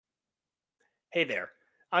Hey there,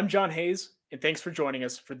 I'm John Hayes, and thanks for joining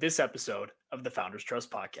us for this episode of the Founders Trust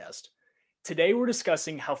Podcast. Today, we're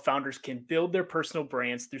discussing how founders can build their personal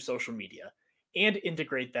brands through social media and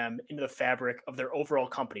integrate them into the fabric of their overall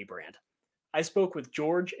company brand. I spoke with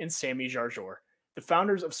George and Sammy Jarjour, the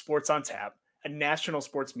founders of Sports on Tap, a national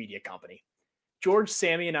sports media company. George,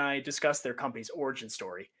 Sammy, and I discussed their company's origin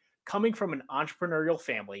story, coming from an entrepreneurial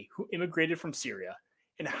family who immigrated from Syria,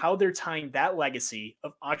 and how they're tying that legacy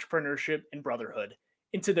of entrepreneurship and brotherhood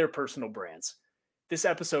into their personal brands. This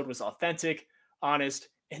episode was authentic, honest,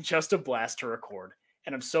 and just a blast to record,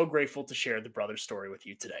 and I'm so grateful to share the brother's story with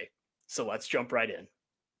you today. So let's jump right in.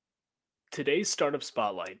 Today's Startup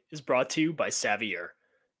Spotlight is brought to you by Savier.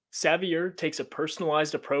 Savier takes a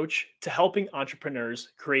personalized approach to helping entrepreneurs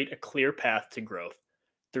create a clear path to growth.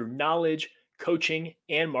 Through knowledge, coaching,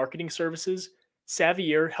 and marketing services,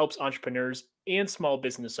 Savier helps entrepreneurs and small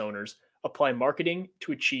business owners apply marketing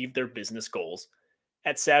to achieve their business goals.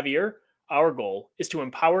 At Savier, our goal is to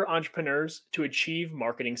empower entrepreneurs to achieve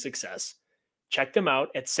marketing success. Check them out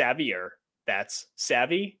at Savier, that's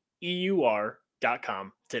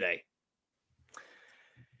savvyeur.com today.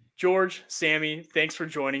 George, Sammy, thanks for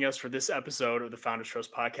joining us for this episode of the Founders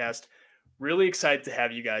Trust Podcast. Really excited to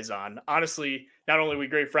have you guys on. Honestly, not only are we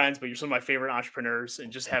great friends, but you're some of my favorite entrepreneurs,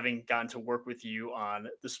 and just having gotten to work with you on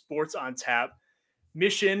the Sports on Tap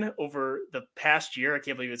mission over the past year, I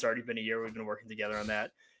can't believe it's already been a year we've been working together on that,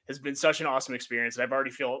 has been such an awesome experience. And I've already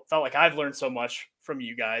felt like I've learned so much from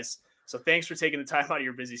you guys. So thanks for taking the time out of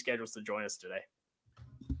your busy schedules to join us today.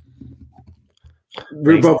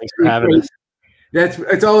 Thanks for having us.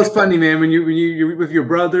 It's always funny, man. When you're with your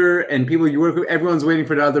brother and people you work with, everyone's waiting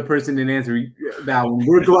for the other person to answer that one.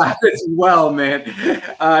 We're glad as well, man.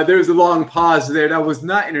 There was a long pause there. That was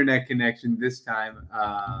not internet connection this time,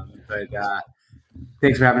 but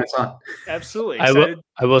thanks for having us on. Absolutely.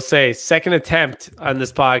 I will say second attempt on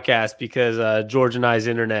this podcast because George and I's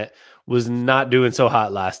internet was not doing so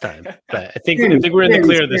hot last time, but I think we're in the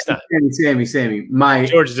clear this time. Sammy,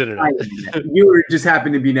 George's internet. You were just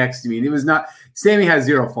happened to be next to me, and it was not. Sammy has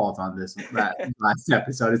zero fault on this last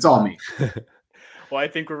episode. It's all me. Well, I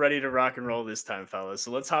think we're ready to rock and roll this time, fellas. So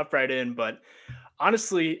let's hop right in. But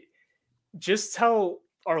honestly, just tell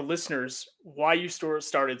our listeners why you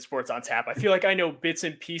started Sports on Tap. I feel like I know bits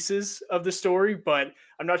and pieces of the story, but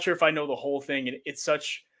I'm not sure if I know the whole thing. And it's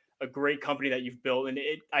such a great company that you've built, and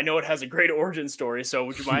I know it has a great origin story. So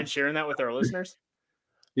would you mind sharing that with our listeners?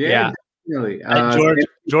 Yeah. Definitely.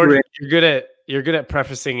 George, you're good at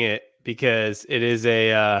prefacing it because it is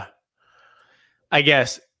I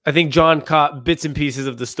think John caught bits and pieces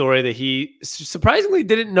of the story that he surprisingly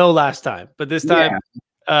didn't know last time, but this time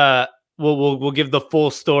we'll give the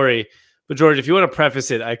full story. But George, if you want to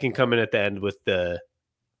preface it, I can come in at the end with the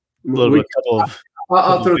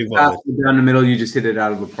I'll throw the fastball down the middle. You just hit it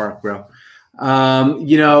out of the park, bro.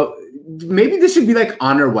 Maybe this should be like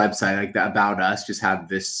on our website, like the About Us. Just have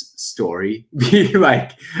this story be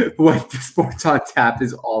like what the Sports on Tap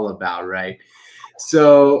is all about, right?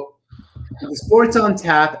 So, the Sports on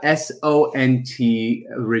Tap, SONT,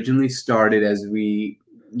 originally started as we,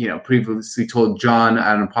 previously told John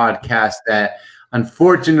on a podcast that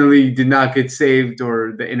unfortunately did not get saved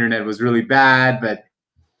or the internet was really bad, but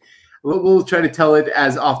we'll try to tell it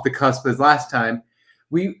as off the cusp as last time.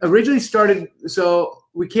 We originally started, so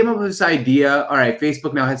we came up with this idea. All right,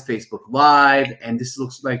 Facebook now has Facebook Live, and this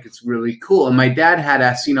looks like it's really cool. And my dad had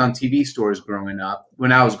As Seen on TV stores growing up,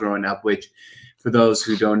 when I was growing up, which for those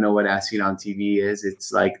who don't know what As Seen on TV is,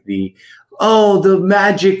 it's like the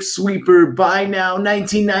magic sweeper, buy now,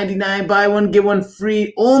 $19.99, buy one, get one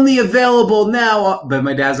free, only available now. But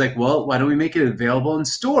my dad's like, well, why don't we make it available in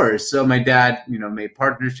stores? So my dad, made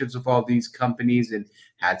partnerships with all these companies and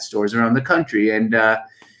had stores around the country. And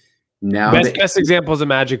now best example is a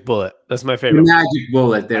Magic Bullet. That's my favorite. Magic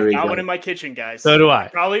Bullet. There we go. Got one in my kitchen, guys. So do I.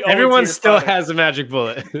 Probably everyone still has a Magic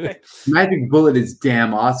Bullet. Magic Bullet is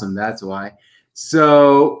damn awesome. That's why.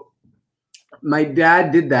 So my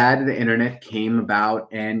dad did that. The internet came about,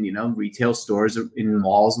 and retail stores in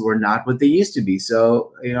malls were not what they used to be.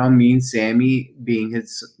 So me and Sammy, being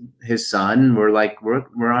his son,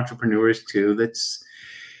 we're entrepreneurs too.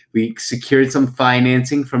 We secured some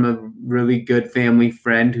financing from a really good family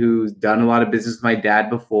friend who's done a lot of business with my dad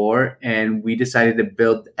before. And we decided to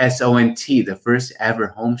build SONT, the first ever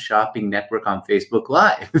home shopping network on Facebook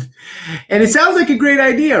Live. And it sounds like a great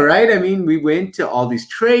idea, right? I mean, we went to all these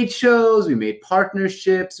trade shows. We made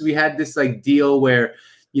partnerships. We had this deal where,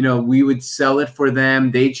 we would sell it for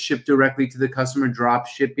them. They'd ship directly to the customer, drop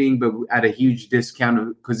shipping, but at a huge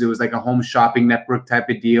discount because it was like a home shopping network type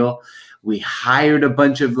of deal. We hired a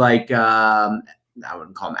bunch of I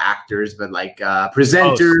wouldn't call them actors, but like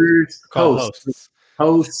presenters,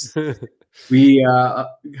 hosts. We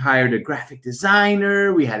hired a graphic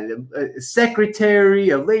designer. We had a secretary,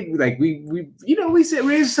 a lady. Like we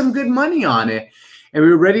raised some good money on it, and we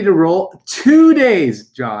were ready to roll. 2 days,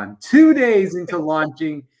 John. 2 days into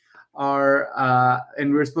launching our,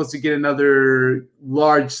 and we were supposed to get another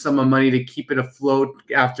large sum of money to keep it afloat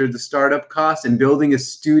after the startup costs, and building a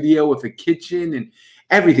studio with a kitchen and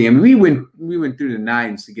everything. I mean, we went through the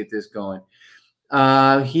nines to get this going.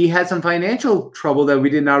 He had some financial trouble that we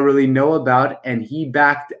did not really know about, and he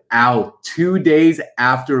backed out 2 days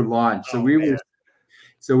after launch. So we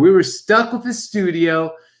were stuck with his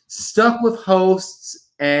studio, stuck with hosts,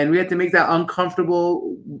 and we had to make that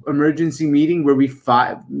uncomfortable emergency meeting where we we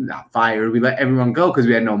let everyone go because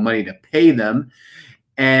we had no money to pay them.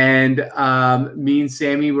 And me and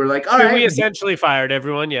Sammy were like, all right. We essentially fired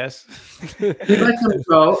everyone, yes. We let them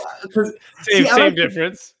go. Same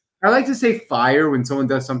difference. I like to say fire when someone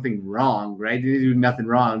does something wrong, right? They didn't do nothing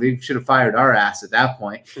wrong. They should have fired our ass at that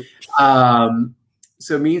point.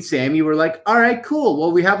 So me and Sammy were like, all right, cool.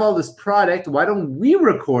 Well, we have all this product. Why don't we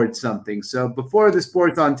record something? So before the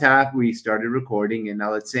Sports on Tap, we started recording, and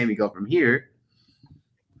I'll let Sammy go from here.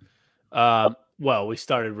 Well, we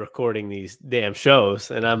started recording these damn shows,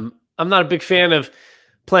 and I'm not a big fan of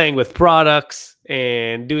playing with products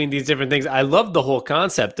and doing these different things. I love the whole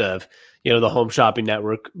concept of, the home shopping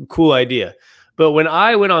network. Cool idea. But when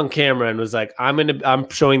I went on camera and was like, I'm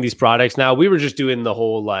showing these products now, we were just doing the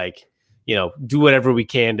whole, like, do whatever we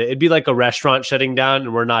can to, it'd be like a restaurant shutting down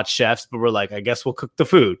and we're not chefs, but we're like, I guess we'll cook the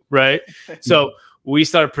food. Right. So we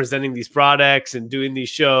started presenting these products and doing these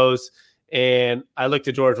shows. And I looked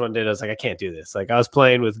at George one day and I was like, I can't do this. Like, I was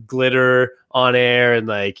playing with glitter on air and,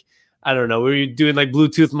 like, I don't know, we were doing like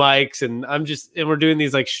Bluetooth mics, and we're doing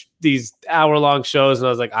these like these hour-long shows. And I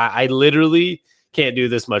was like, I literally can't do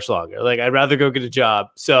this much longer. Like, I'd rather go get a job.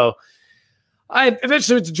 So I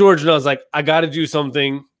eventually went to George and I was like, I got to do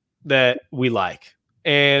something that we like.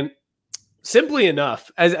 And simply enough,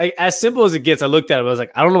 as simple as it gets, I looked at him. I was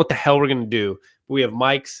like, I don't know what the hell we're going to do. But we have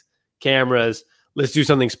mics, cameras. Let's do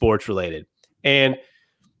something sports related. And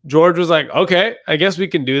George was like, okay, I guess we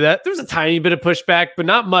can do that. There was a tiny bit of pushback, but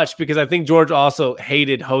not much, because I think George also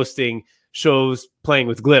hated hosting shows playing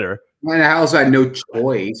with glitter. And I also had no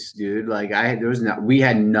choice, dude. Like, we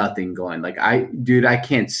had nothing going. Like, I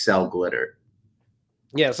can't sell glitter.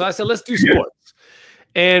 Yeah. So I said, let's do sports.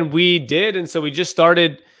 And we did. And so we just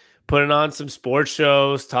started putting on some sports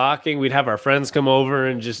shows, talking. We'd have our friends come over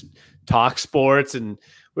and just talk sports. And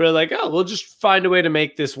we were like, oh, we'll just find a way to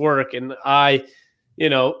make this work. And I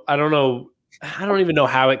don't know. I don't even know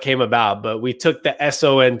how it came about, but we took the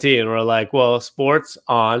SONT and we're like, well, Sports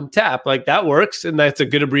on Tap, like, that works. And that's a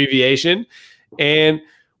good abbreviation. And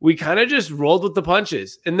we kind of just rolled with the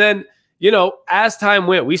punches. And then, as time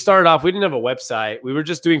went, we started off, we didn't have a website. We were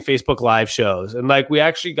just doing Facebook Live shows. And, like, we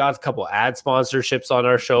actually got a couple ad sponsorships on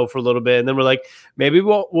our show for a little bit. And then we're like, maybe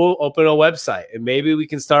we'll open a website, and maybe we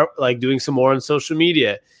can start, like, doing some more on social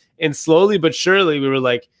media. And slowly but surely we were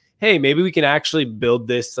like, hey, maybe we can actually build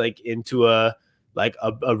this, like, into a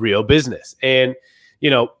real business. And,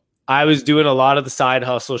 I was doing a lot of the side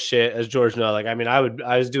hustle shit, as George knows. Like, I mean, I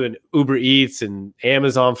was doing Uber Eats and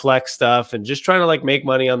Amazon Flex stuff and just trying to, like, make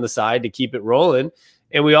money on the side to keep it rolling.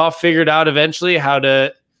 And we all figured out eventually how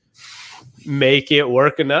to make it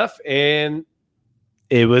work enough. And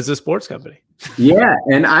it was a sports company. Yeah,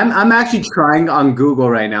 and I'm actually trying on Google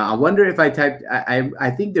right now. I wonder if I typed.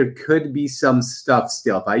 I think there could be some stuff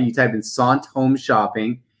still. If you type in Sant Home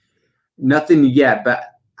Shopping, nothing yet. But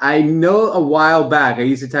I know a while back I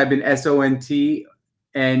used to type in SONT,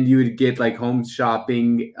 and you would get, like, home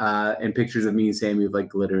shopping and pictures of me and Sammy with, like,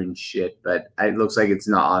 glitter and shit. But it looks like it's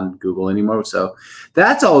not on Google anymore. So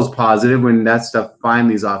that's always positive when that stuff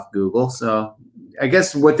finally is off Google. So I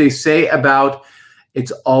guess what they say about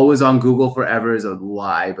it's always on Google forever is a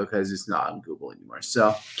lie, because it's not on Google anymore.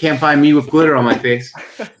 So can't find me with glitter on my face.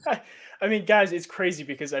 I mean, guys, it's crazy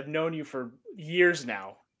because I've known you for years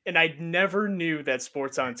now, and I never knew that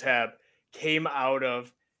Sports on Tap came out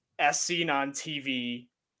of As Seen on TV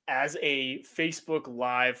as a Facebook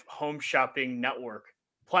Live home shopping network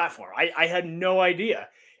platform. I had no idea.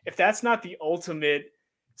 If that's not the ultimate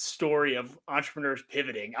story of entrepreneurs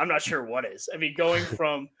pivoting, I'm not sure what is. I mean, going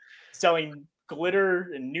from selling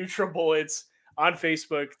glitter and NutriBullets on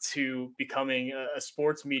Facebook to becoming a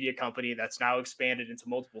sports media company that's now expanded into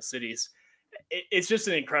multiple cities. It's just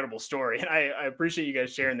an incredible story. And I appreciate you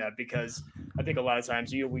guys sharing that, because I think a lot of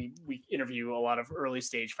times, we interview a lot of early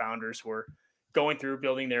stage founders who are going through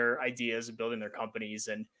building their ideas and building their companies.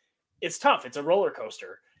 And it's tough. It's a roller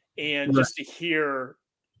coaster. And just to hear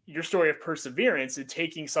your story of perseverance and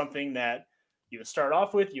taking something that you would start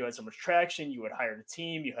off with, you had so much traction, you had hired a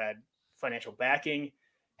team, you had financial backing,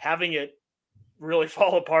 having it really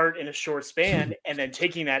fall apart in a short span, and then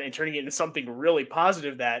taking that and turning it into something really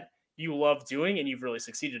positive that you love doing and you've really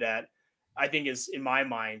succeeded at, I think is, in my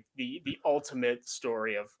mind, the ultimate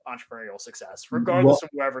story of entrepreneurial success, regardless of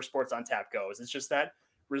wherever Sports on Tap goes. It's just that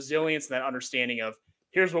resilience and that understanding of,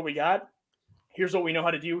 here's what we got, here's what we know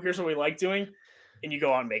how to do, here's what we like doing, and you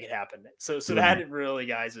go out and make it happen. So that really,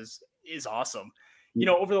 guys, is awesome. You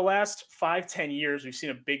know, over the last 5-10 years, we've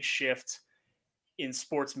seen a big shift in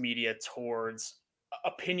sports media towards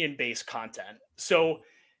opinion-based content. So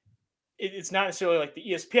it's not necessarily like the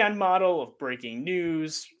ESPN model of breaking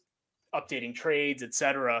news, updating trades,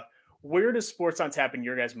 etc. Where does Sports on Tap in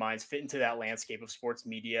your guys' minds fit into that landscape of sports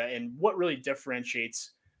media, and what really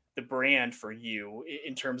differentiates the brand for you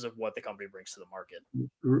in terms of what the company brings to the market?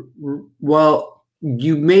 Well,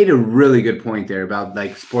 you made a really good point there about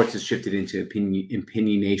like sports has shifted into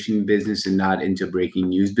opinionation business and not into breaking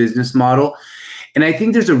news business model. And I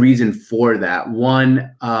think there's a reason for that.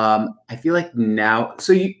 One, I feel like now,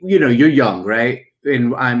 so you know, you're young, right?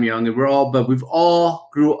 And I'm young, and we've all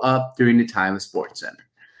grew up during the time of SportsCenter.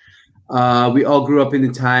 We all grew up in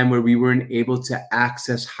the time where we weren't able to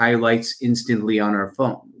access highlights instantly on our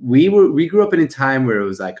phone. We grew up in a time where it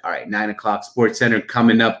was like, all right, 9:00 SportsCenter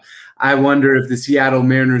coming up. I wonder if the Seattle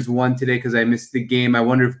Mariners won today because I missed the game. I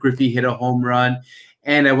wonder if Griffey hit a home run.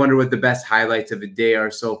 And I wonder what the best highlights of the day are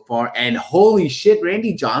so far. And holy shit,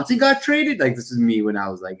 Randy Johnson got traded. Like, this is me when I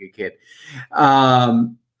was like a kid.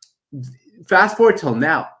 Fast forward till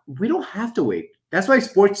now, we don't have to wait. That's why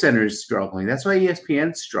SportsCenter is struggling. That's why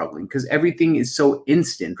ESPN is struggling, because everything is so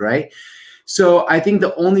instant, right? So I think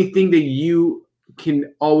the only thing that you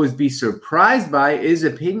can always be surprised by is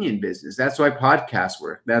opinion business. That's why podcasts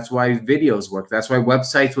work. That's why videos work. That's why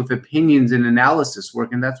websites with opinions and analysis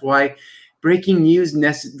work. And that's why breaking news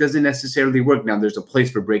doesn't necessarily work. Now, there's a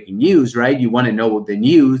place for breaking news, right? You want to know the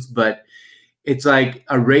news, but it's like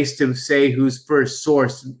a race to say who's first.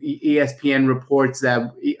 Source: ESPN reports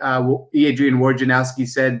that Adrian Wojnarowski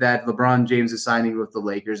said that LeBron James is signing with the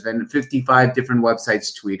Lakers. Then 55 different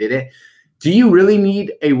websites tweeted it. Do you really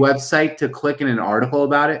need a website to click in an article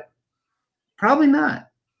about it? Probably not.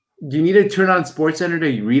 Do you need to turn on SportsCenter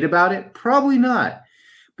to read about it? Probably not.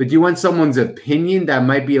 But do you want someone's opinion that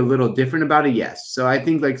might be a little different about it? Yes. So I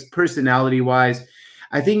think, like, personality-wise,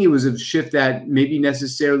 I think it was a shift that maybe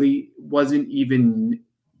necessarily wasn't even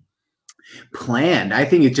planned. I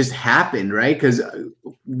think it just happened, right? Because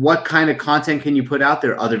what kind of content can you put out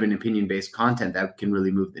there other than opinion-based content that can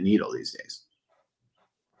really move the needle these days?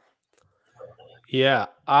 Yeah,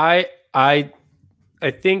 I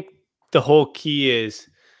think the whole key is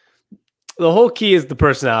the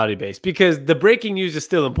personality base, because the breaking news is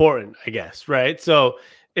still important, I guess, right? So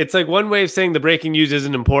it's like one way of saying the breaking news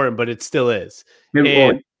isn't important, but it still is.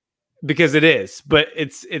 And because it is, but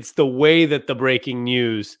it's the way that the breaking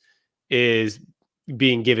news is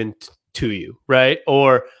being given to you, right?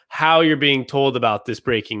 Or how you're being told about this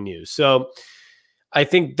breaking news. So I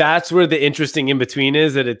think that's where the interesting in between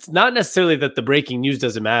is, that it's not necessarily that the breaking news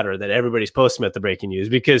doesn't matter, that everybody's posting about the breaking news,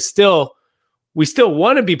 because we still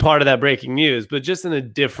want to be part of that breaking news, but just in a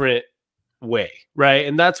different way, right?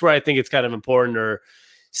 And that's where I think it's kind of important, or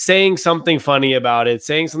saying something funny about it,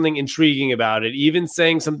 saying something intriguing about it, even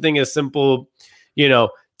saying something as simple, you know,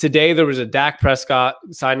 today there was a Dak Prescott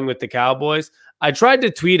signing with the Cowboys. I tried to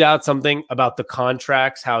tweet out something about the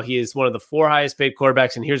contracts, how he is one of the 4 highest paid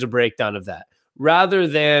quarterbacks, and here's a breakdown of that. Rather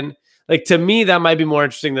than, like, to me, that might be more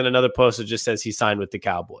interesting than another post that just says he signed with the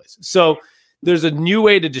Cowboys. So there's a new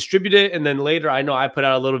way to distribute it. And then later, I know I put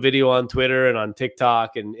out a little video on Twitter and on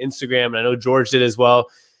TikTok and Instagram, and I know George did as well.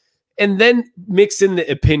 And then mix in the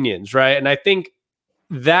opinions, right? And I think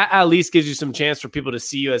that at least gives you some chance for people to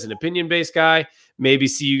see you as an opinion-based guy, maybe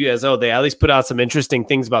see you as, oh, they at least put out some interesting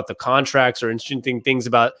things about the contracts or interesting things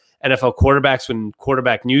about NFL quarterbacks when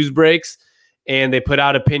quarterback news breaks, and they put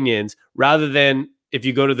out opinions, rather than, if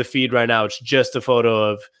you go to the feed right now, it's just a photo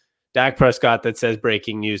of Dak Prescott that says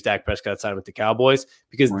breaking news, Dak Prescott signed with the Cowboys,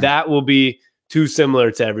 because that will be too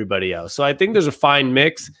similar to everybody else. So I think there's a fine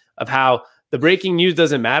mix of how the breaking news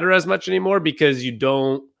doesn't matter as much anymore, because you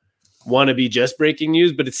don't want to be just breaking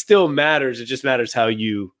news, but it still matters. It just matters how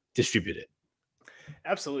you distribute it.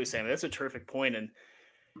 Absolutely, Sam. That's a terrific point. And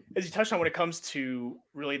as you touched on, when it comes to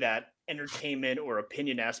really that entertainment or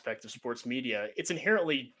opinion aspect of sports media, it's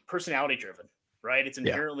inherently personality driven, right? It's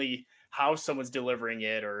inherently how someone's delivering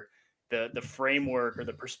it, or the framework or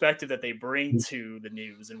the perspective that they bring to the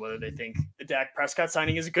news, and whether they think the Dak Prescott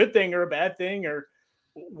signing is a good thing or a bad thing, or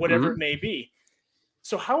whatever it may be.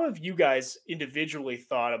 So how have you guys individually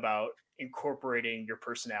thought about incorporating your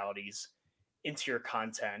personalities into your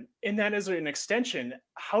content? And then as an extension,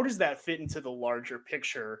 how does that fit into the larger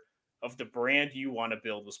picture of the brand you want to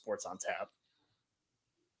build with Sports on Tap?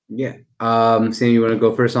 Yeah. Sam, you want to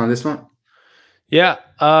go first on this one? Yeah.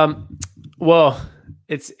 Well,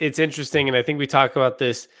 it's interesting. And I think we talked about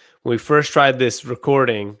this when we first tried this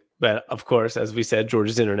recording, but of course, as we said,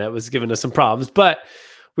 George's internet was giving us some problems, but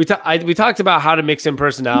we talked about how to mix in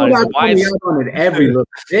personalities. On it every little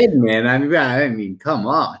bit, man. I mean, come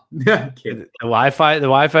on. I'm kidding. The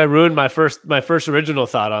Wi-Fi ruined my first original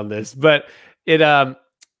thought on this, but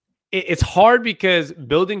it's hard because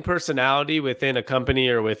building personality within a company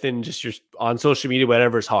or within just your on social media,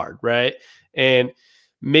 whatever, is hard, right? And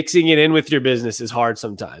mixing it in with your business is hard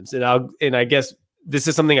sometimes. And I guess this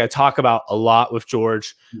is something I talk about a lot with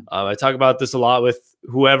George. I talk about this a lot with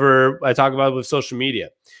whoever I talk about with social media.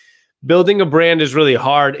 Building a brand is really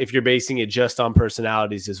hard if you're basing it just on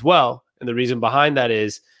personalities as well. And the reason behind that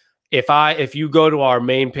is if you go to our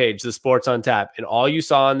main page, the Sports on Tap, and all you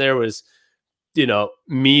saw on there was,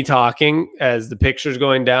 me talking as the picture's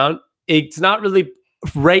going down, it's not really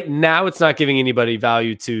right now. It's not giving anybody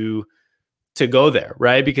value to go there,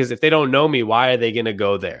 right? Because if they don't know me, why are they going to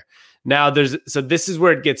go there? Now so this is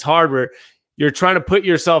where it gets hard, where you're trying to put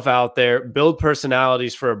yourself out there, build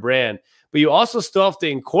personalities for a brand, but you also still have to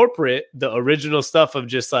incorporate the original stuff of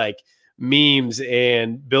just like memes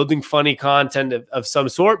and building funny content of some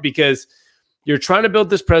sort, because you're trying to build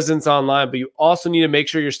this presence online, but you also need to make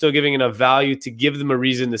sure you're still giving enough value to give them a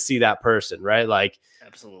reason to see that person, right? Like,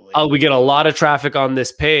 absolutely. We get a lot of traffic on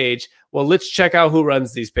this page. Well, let's check out who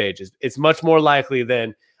runs these pages. It's much more likely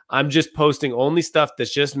than I'm just posting only stuff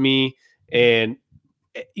that's just me. And,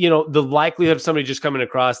 the likelihood of somebody just coming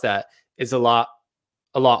across that is a lot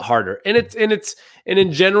harder. And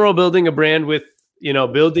in general, building a brand with,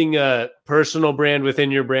 building a personal brand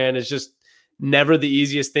within your brand is just never the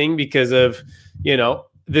easiest thing because of,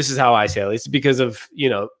 this is how I say it, at least because of,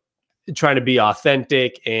 trying to be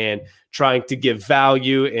authentic and trying to give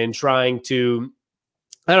value and trying to,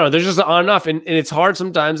 I don't know, there's just on and off. And it's hard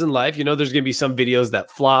sometimes in life. There's going to be some videos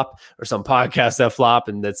that flop or some podcasts that flop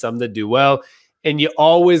and that's some that do well. And you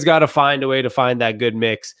always got to find a way to find that good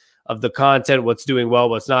mix of the content, what's doing well,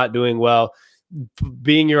 what's not doing well,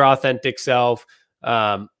 being your authentic self,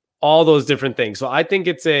 all those different things. So I think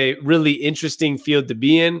it's a really interesting field to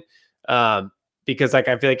be in because I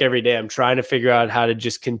feel like every day I'm trying to figure out how to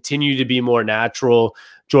just continue to be more natural.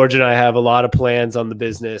 George and I have a lot of plans on the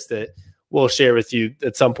business that we'll share with you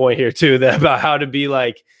at some point here too, about how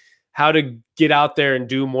to get out there and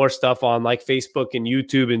do more stuff on like Facebook and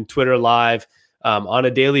YouTube and Twitter Live on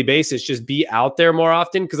a daily basis. Just be out there more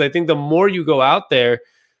often, because I think the more you go out there,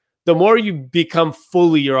 the more you become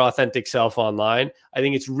fully your authentic self online. I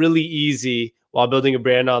think it's really easy while building a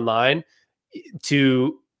brand online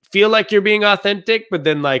to feel like you're being authentic. But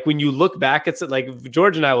then like when you look back, it's like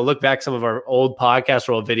George and I will look back some of our old podcasts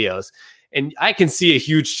or old videos, and I can see a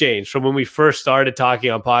huge change from when we first started talking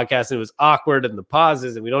on podcasts and it was awkward and the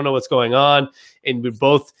pauses and we don't know what's going on. And we're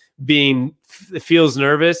both it feels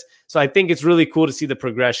nervous. So I think it's really cool to see the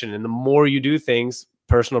progression. And the more you do things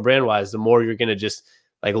personal brand wise, the more you're going to just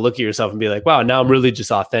like look at yourself and be like, wow, now I'm really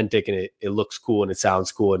just authentic and it looks cool and it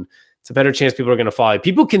sounds cool. And it's a better chance people are going to follow you.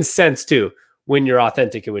 People can sense too when you're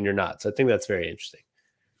authentic and when you're not. So I think that's very interesting.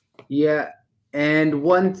 Yeah. And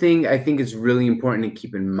one thing I think is really important to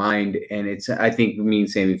keep in mind, and I think me and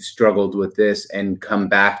Sam have struggled with this and come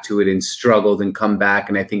back to it and struggled and come back.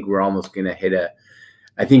 And I think we're almost going to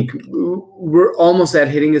we're almost at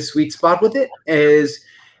hitting a sweet spot with it, is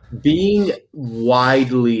being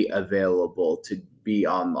widely available to be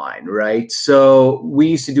online, right? So we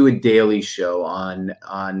used to do a daily show on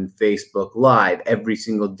Facebook Live every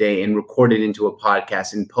single day and record it into a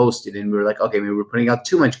podcast and post it. And we were like, okay, maybe we're putting out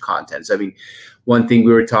too much content. So, I mean, one thing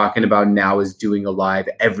we were talking about now is doing a live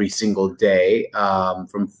every single day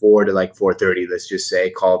from 4 to like 4:30, let's just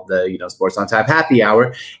say, called the Sports on Tap Happy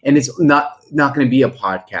Hour. And it's not going to be a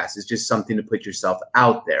podcast. It's just something to put yourself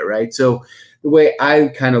out there, right? So the way I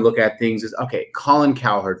kind of look at things is, okay, Colin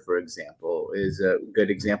Cowherd, for example, is a good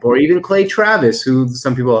example, or even Clay Travis, who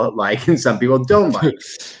some people like and some people don't like.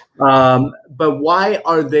 But why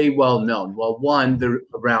are they well known? Well, one, they're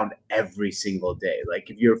around every single day. Like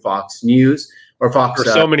if you're Fox News or Fox, for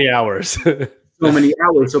so many hours,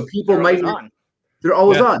 so people they're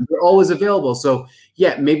always on. They're always available. So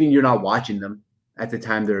yeah, maybe you're not watching them at the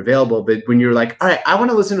time they're available, but when you're like, all right, I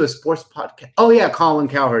want to listen to a sports podcast. Oh yeah, Colin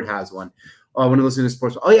Cowherd has one. Oh, I want to listen to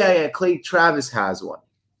sports. Oh yeah, Clay Travis has one.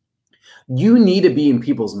 You need to be in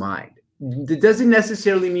people's mind. that doesn't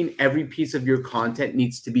necessarily mean every piece of your content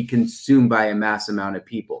needs to be consumed by a mass amount of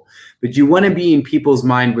people, but you want to be in people's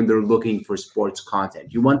mind when they're looking for sports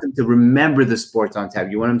content. You want them to remember the sports on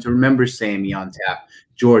tap. You want them to remember Sammy on tap,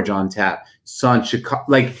 George on tap, Son Chicago.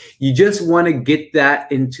 Like, you just want to get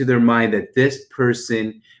that into their mind that this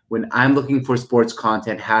person, when I'm looking for sports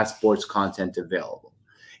content, has sports content available.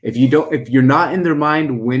 If you're not in their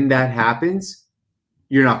mind when that happens,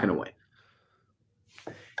 you're not going to win.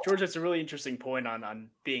 George, that's a really interesting point on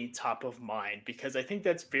being top of mind, because I think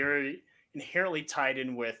that's very inherently tied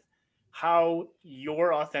in with how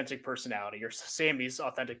your authentic personality, or Sammy's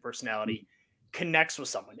authentic personality, connects with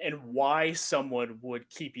someone, and why someone would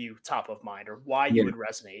keep you top of mind, or why you would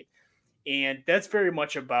resonate. And that's very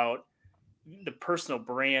much about the personal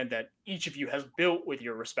brand that each of you has built with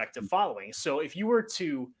your respective following. So if you were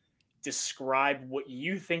to describe what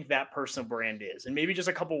you think that personal brand is, and maybe just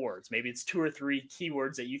a couple words, maybe it's 2 or 3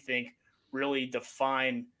 keywords that you think really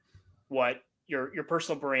define what your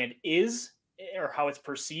personal brand is, or how it's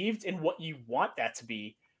perceived, and what you want that to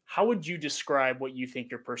be, how would you describe what you think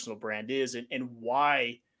your personal brand is, and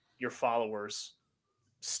why your followers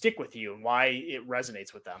stick with you and why it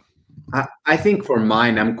resonates with them? I think for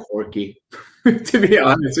mine, I'm quirky, to be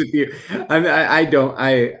honest with you.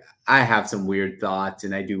 I have some weird thoughts,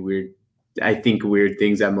 and I think weird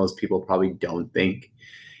things that most people probably don't think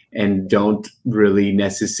and don't really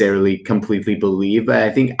necessarily completely believe. But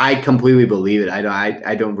I think I completely believe it.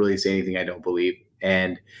 I don't really say anything I don't believe.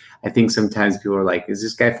 And I think sometimes people are like, is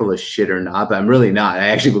this guy full of shit or not? But I'm really not. I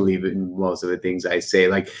actually believe in most of the things I say.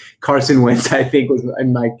 Like Carson Wentz, I think, was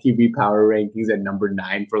in my QB power rankings at number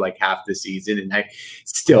 9 for like half the season. And I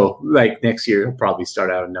still, like, next year, he'll probably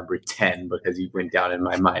start out at number 10 because he went down in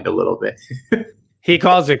my mind a little bit. He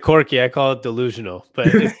calls it quirky. I call it delusional, but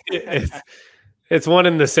it's one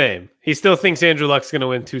and the same. He still thinks Andrew Luck's going to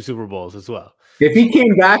win 2 Super Bowls as well. If he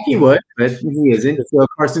came back, he would, but he isn't. So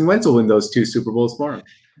Carson Wentz will win those 2 Super Bowls for him.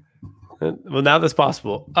 Well, now that's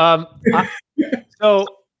possible. One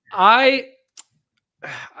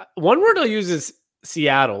word I'll use is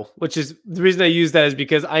Seattle, which is the reason I use that is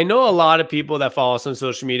because I know a lot of people that follow us on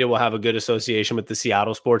social media will have a good association with the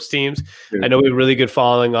Seattle sports teams. Yeah. I know we have really good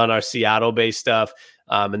following on our Seattle-based stuff.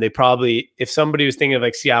 And they probably, if somebody was thinking of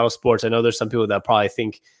like Seattle sports, I know there's some people that probably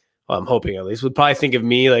think, well, I'm hoping at least, would probably think of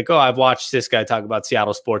me like, oh, I've watched this guy talk about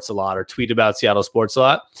Seattle sports a lot or tweet about Seattle sports a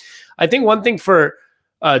lot. I think one thing for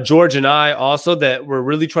George and I also that we're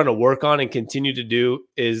really trying to work on and continue to do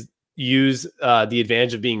is use the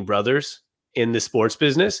advantage of being brothers in the sports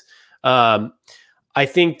business. I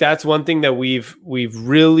think that's one thing that we've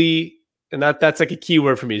really, and that's like a key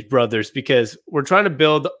word for me is brothers, because we're trying to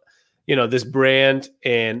build, this brand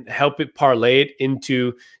and help it parlay it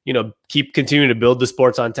into, keep continuing to build the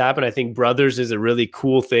sports on tap. And I think brothers is a really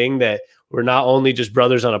cool thing that we're not only just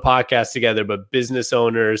brothers on a podcast together, but business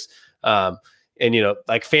owners, and,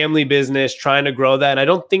 like family business, trying to grow that. And I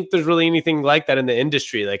don't think there's really anything like that in the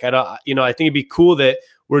industry. Like, I think it'd be cool that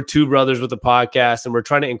we're 2 brothers with a podcast and we're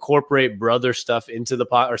trying to incorporate brother stuff into the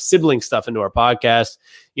or sibling stuff into our podcast.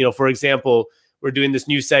 For example, we're doing this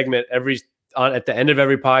new segment at the end of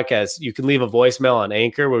every podcast. You can leave a voicemail on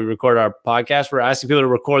Anchor where we record our podcast. We're asking people to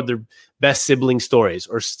record their best sibling stories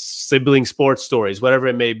or sibling sports stories, whatever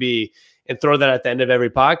it may be, and throw that at the end of every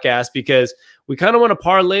podcast, because we kind of want to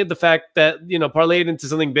parlay the fact that, parlay it into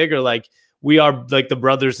something bigger. Like, we are like the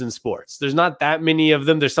brothers in sports. There's not that many of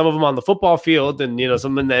them. There's some of them on the football field and,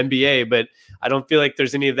 some in the NBA, but I don't feel like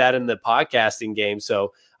there's any of that in the podcasting game.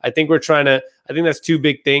 So I think I think that's 2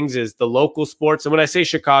 big things is the local sports. And when I say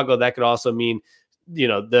Chicago, that could also mean,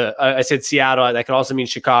 I said Seattle, that could also mean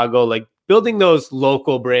Chicago, like building those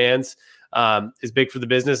local brands is big for the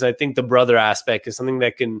business. And I think the brother aspect is something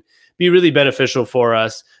that can be really beneficial for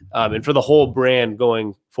us and for the whole brand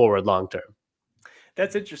going forward long-term.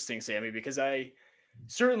 That's interesting, Sammy, because I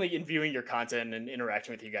certainly, in viewing your content and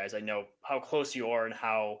interacting with you guys, I know how close you are and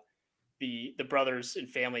how the brothers and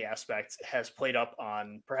family aspect has played up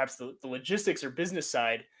on perhaps the logistics or business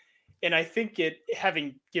side. And I think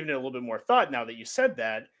having given it a little bit more thought now that you said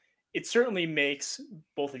that, it certainly makes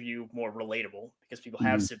both of you more relatable, because people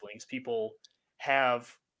have siblings, people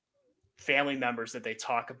have family members that they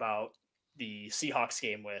talk about the Seahawks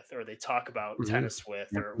game with, or they talk about tennis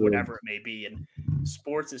with, or whatever it may be. And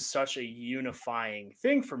sports is such a unifying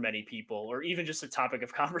thing for many people, or even just a topic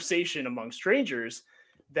of conversation among strangers,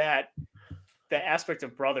 that the aspect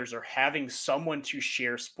of brothers or having someone to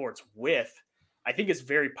share sports with, I think is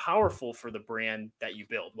very powerful for the brand that you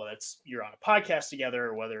build, whether it's you're on a podcast together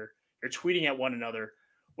or whether you're tweeting at one another,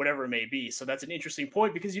 whatever it may be. So that's an interesting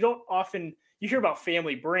point, because you hear about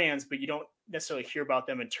family brands, but you don't necessarily hear about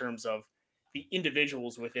them in terms of the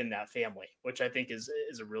individuals within that family, which I think is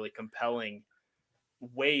a really compelling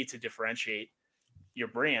way to differentiate your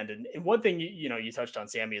brand. And one thing you touched on,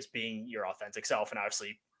 Sammy, is being your authentic self, and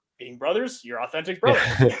obviously being brothers, your authentic brother.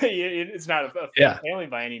 It's not a family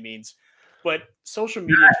by any means, but social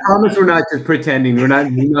media. I promise we're not just pretending. We're not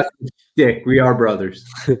stick. We are brothers.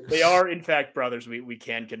 They are in fact brothers. We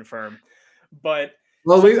can confirm, but.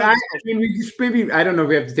 Well, we just maybe, I don't know if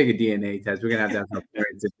we have to take a DNA test. We're going to have some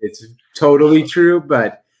parents if it's totally true,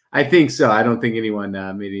 but I think so. I don't think anyone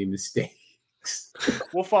made any mistakes.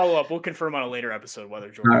 We'll follow up. We'll confirm on a later episode whether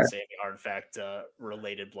Jordan and Sammy are in fact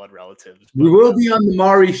related blood relatives. But we will be on the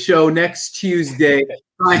Maury show next Tuesday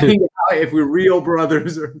finding out if we're real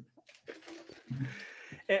brothers.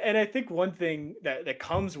 And I think one thing that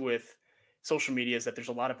comes with social media is that there's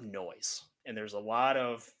a lot of noise and there's a lot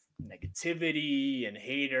of negativity and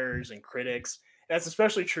haters and critics. That's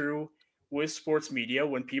especially true with sports media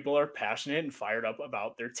when people are passionate and fired up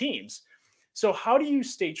about their teams. So how do you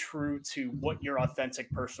stay true to what your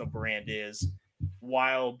authentic personal brand is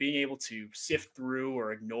while being able to sift through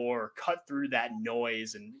or ignore or cut through that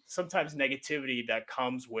noise and sometimes negativity that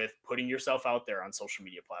comes with putting yourself out there on social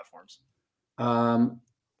media platforms?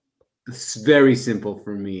 It's very simple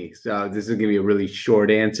for me. So this is going to be a really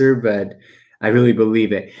short answer, but I really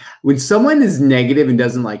believe it. When someone is negative and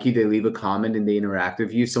doesn't like you, they leave a comment and they interact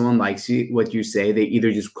with you. Someone likes you, what you say, they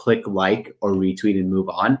either just click like or retweet and move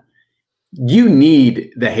on. You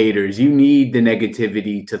need the haters. You need the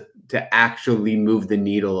negativity to actually move the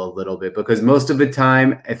needle a little bit, because most of the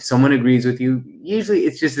time, if someone agrees with you, usually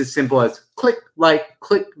it's just as simple as click like,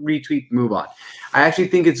 click retweet, move on. I actually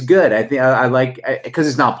think it's good. I think I like, because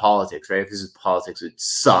it's not politics, right? If this is politics, it'd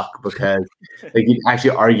suck because like you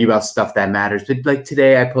actually argue about stuff that matters. But like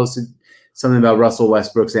today, I posted something about Russell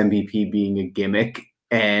Westbrook's MVP being a gimmick,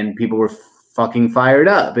 and people were fucking fired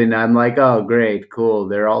up, and I'm like, oh great, cool.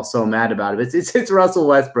 They're all so mad about it. It's Russell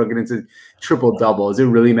Westbrook and it's a triple double. Does it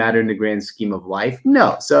really matter in the grand scheme of life?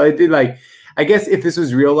 No. So it did, like, I guess if this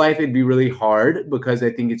was real life, it'd be really hard, because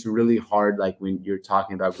I think it's really hard, like when you're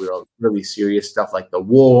talking about really serious stuff like the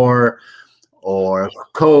war or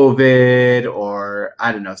COVID or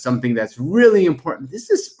I don't know, something that's really important. This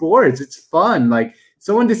is sports. It's fun. Like,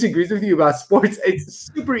 someone disagrees with you about sports,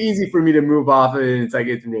 it's super easy for me to move off of it. It's like,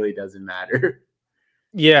 it really doesn't matter.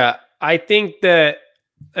 Yeah, I think that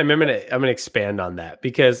I'm gonna expand on that,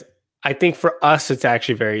 because I think for us, it's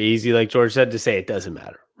actually very easy, like George said, to say it doesn't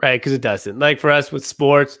matter, right? Because it doesn't. Like for us with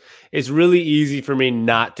sports, it's really easy for me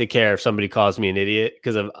not to care if somebody calls me an idiot,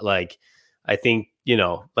 because of like, I think,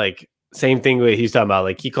 like same thing with he's talking about,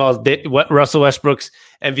 like he calls Russell Westbrook's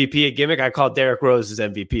MVP a gimmick. I call Derrick Rose's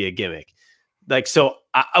MVP a gimmick. Like, so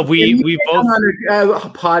we both on a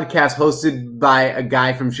podcast hosted by a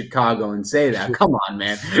guy from Chicago and say that. Come on,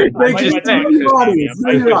 man.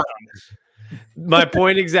 My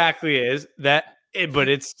point exactly is that, but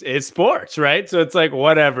it's sports, right? So it's like,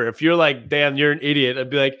 whatever. If you're like, damn, you're an idiot,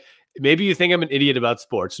 I'd be like, maybe you think I'm an idiot about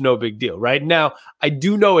sports. No big deal. Right now, I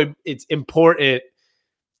do know it's important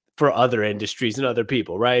for other industries and other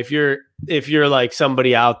people, right? If you're like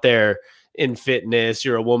somebody out there in fitness,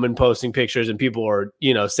 you're a woman posting pictures and people are,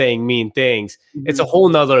 saying mean things. Mm-hmm. It's a whole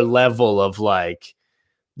nother level of like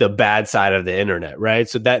the bad side of the internet, right?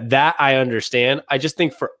 So that I understand. I just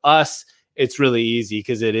think for us, it's really easy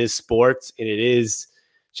because it is sports and it is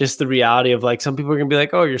just the reality of like, some people are going to be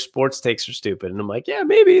like, oh, your sports takes are stupid. And I'm like, yeah,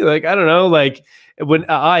 maybe, like, I don't know. Like when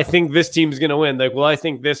I think this team's going to win, like, well, I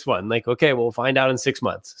think this one, like, okay, we'll find out in 6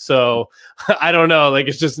 months. So I don't know. Like,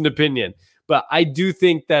 it's just an opinion. But I do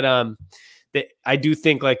think that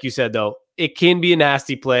like you said, though, it can be a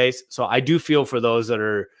nasty place. So I do feel for those that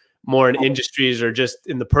are more in industries or just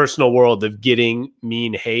in the personal world of getting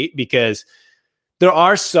mean hate, because there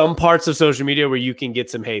are some parts of social media where you can get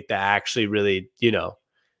some hate that actually really,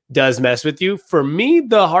 does mess with you. For me,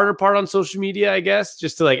 the harder part on social media, I guess,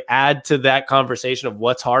 just to like add to that conversation of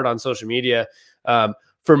what's hard on social media,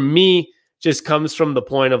 for me, just comes from the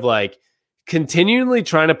point of like, continually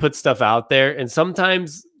trying to put stuff out there. And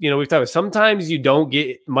sometimes, we've talked about, sometimes you don't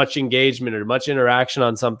get much engagement or much interaction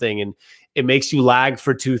on something, and it makes you lag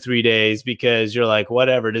for 2-3 days because you're like,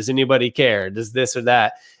 whatever, does anybody care? Does this or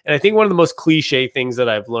that? And I think one of the most cliche things that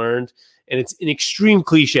I've learned, and it's an extreme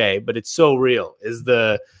cliche, but it's so real, is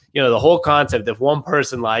the whole concept, if one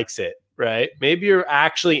person likes it, right? Maybe you're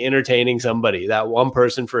actually entertaining somebody, that one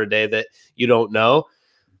person for a day that you don't know,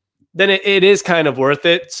 then it is kind of worth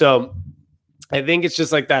it. So I think it's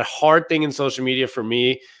just like that hard thing in social media for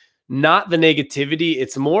me, not the negativity.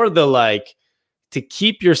 It's more the like to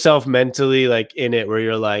keep yourself mentally like in it, where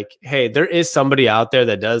you're like, hey, there is somebody out there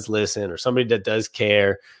that does listen or somebody that does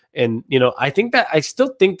care. And, I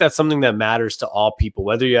still think that's something that matters to all people,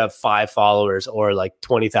 whether you have 5 followers or like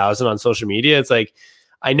 20,000 on social media. It's like,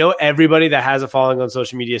 I know everybody that has a following on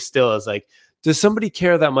social media still is like, does somebody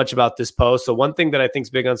care that much about this post? So one thing that I think is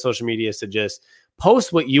big on social media is to just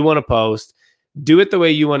post what you want to post, do it the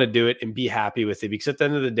way you want to do it, and be happy with it. Because at the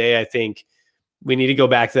end of the day, I think we need to go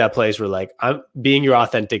back to that place where like I'm being your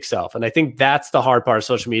authentic self. And I think that's the hard part of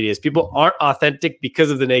social media is people aren't authentic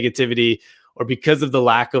because of the negativity or because of the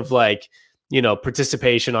lack of like,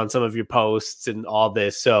 participation on some of your posts and all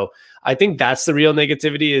this. So I think that's the real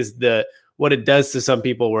negativity is what it does to some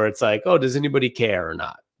people where it's like, oh, does anybody care or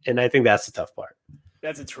not? And I think that's the tough part.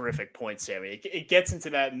 That's a terrific point, Sammy. It gets into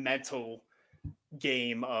that mental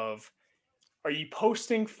game of, are you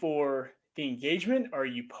posting for the engagement? Or are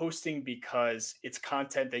you posting because it's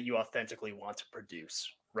content that you authentically want to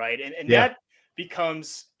produce, right? And that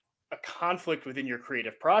becomes a conflict within your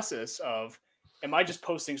creative process of, am I just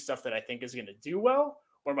posting stuff that I think is going to do well?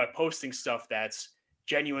 Or am I posting stuff that's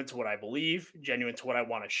genuine to what I believe, genuine to what I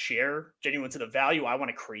want to share, genuine to the value I want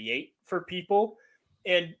to create for people?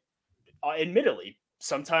 And admittedly,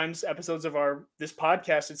 sometimes episodes of this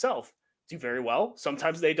podcast itself do very well.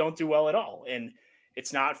 Sometimes they don't do well at all. And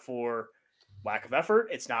it's not for lack of effort.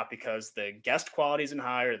 It's not because the guest quality isn't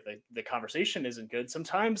high or the conversation isn't good.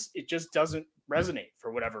 Sometimes it just doesn't resonate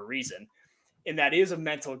for whatever reason. And that is a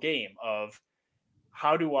mental game of,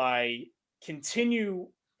 how do I continue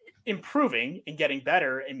improving and getting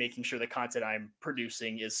better and making sure the content I'm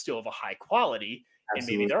producing is still of a high quality?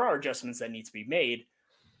 Absolutely. And maybe there are adjustments that need to be made,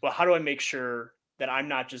 but how do I make sure that I'm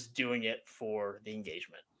not just doing it for the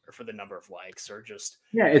engagement or for the number of likes or just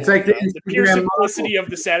it's like the pure simplicity of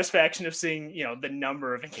the satisfaction of seeing the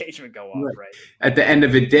number of engagement go up, right? At the end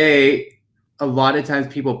of the day, a lot of times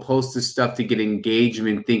people post this stuff to get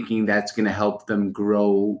engagement thinking that's going to help them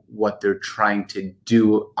grow what they're trying to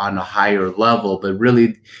do on a higher level, but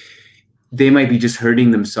really they might be just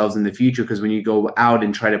hurting themselves in the future, because when you go out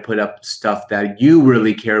and try to put up stuff that you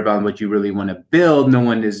really care about and what you really want to build, no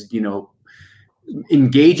one is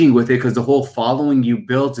engaging with it, because the whole following you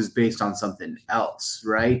built is based on something else,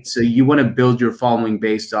 right? So you want to build your following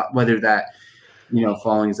based on whether that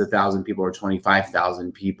following is 1,000 people or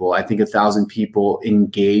 25,000 people. I think 1,000 people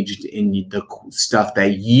engaged in the stuff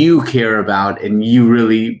that you care about and you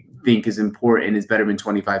really think is important is better than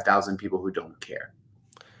 25,000 people who don't care.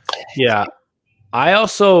 Yeah. I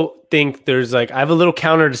also think there's I have a little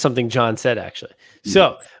counter to something John said, actually.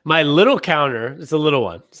 So my little counter, it's a little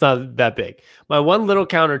one. It's not that big. My one little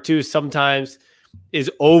counter too sometimes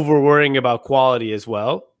is over worrying about quality as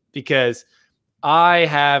well, because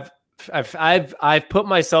I've put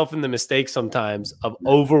myself in the mistake sometimes of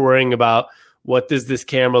over worrying about what does this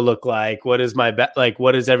camera look like? What is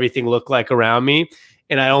what does everything look like around me?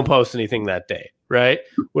 And I don't post anything that day, right?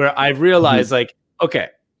 Where I realized okay,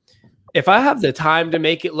 if I have the time to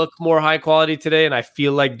make it look more high quality today and I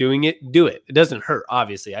feel like doing it, do it. It doesn't hurt,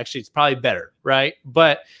 obviously. Actually, it's probably better, right?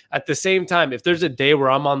 But at the same time, if there's a day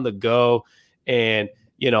where I'm on the go and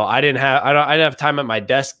I didn't have time at my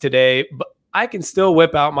desk today, but I can still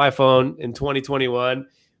whip out my phone in 2021,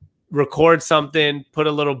 record something, put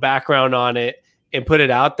a little background on it, and put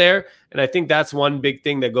it out there. And I think that's one big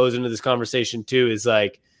thing that goes into this conversation too, is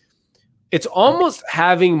it's almost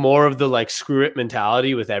having more of the screw it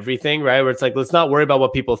mentality with everything, right? Where it's let's not worry about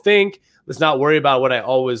what people think. Let's not worry about what I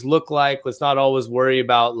always look like. Let's not always worry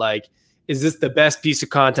about is this the best piece of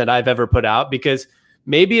content I've ever put out? Because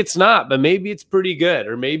maybe it's not, but maybe it's pretty good.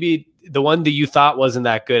 Or maybe the one that you thought wasn't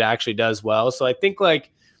that good actually does well. So I think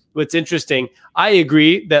what's interesting, I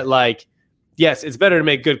agree that yes, it's better to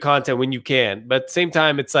make good content when you can, but at the same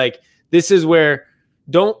time, it's this is where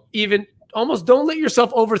don't let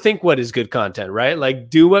yourself overthink what is good content, right?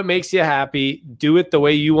 Do what makes you happy, do it the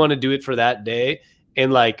way you want to do it for that day.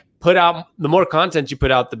 And put out, the more content you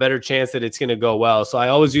put out, the better chance that it's going to go well. So I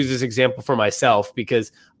always use this example for myself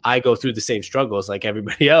because I go through the same struggles like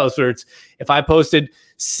everybody else, where it's, if I posted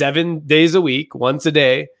 7 days a week, once a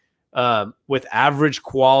day, with average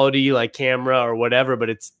quality, camera or whatever, but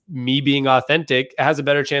it's me being authentic, it has a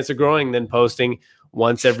better chance of growing than posting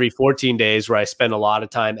once every 14 days where I spend a lot of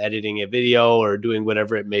time editing a video or doing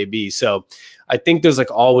whatever it may be. So I think there's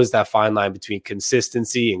always that fine line between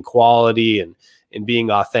consistency and quality and being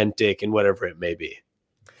authentic and whatever it may be.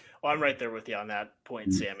 Well, I'm right there with you on that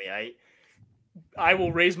point, Sammy. I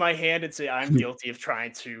will raise my hand and say I'm guilty of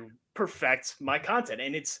trying to perfect my content.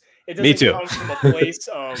 And it doesn't come from a place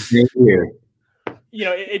of,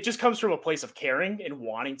 it just comes from a place of caring and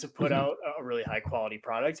wanting to put out a really high quality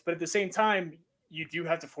product. But at the same time, you do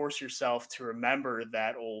have to force yourself to remember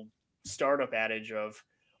that old startup adage of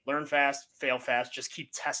learn fast, fail fast, just keep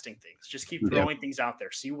testing things, just keep throwing things out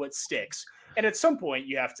there, see what sticks. And at some point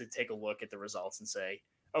you have to take a look at the results and say,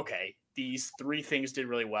 okay, these 3 things did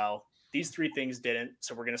really well. These 3 things didn't.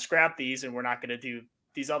 So we're going to scrap these and we're not going to do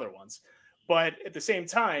these other ones. But at the same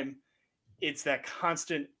time, it's that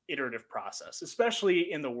constant iterative process,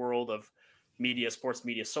 especially in the world of media, sports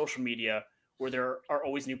media, social media, where there are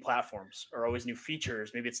always new platforms or always new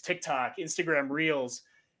features. Maybe it's TikTok, Instagram Reels,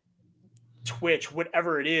 Twitch,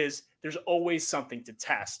 whatever it is, there's always something to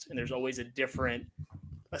test. And there's always a different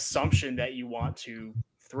assumption that you want to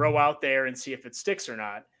throw out there and see if it sticks or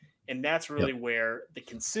not. And that's really where the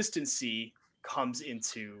consistency comes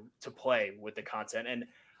into play with the content. And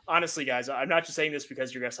honestly, guys, I'm not just saying this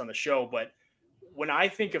because you're guests on the show, but when I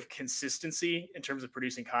think of consistency in terms of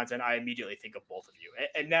producing content, I immediately think of both of you.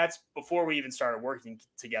 And that's before we even started working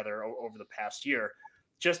together over the past year,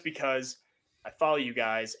 just because I follow you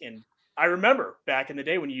guys. And I remember back in the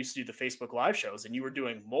day when you used to do the Facebook Live shows and you were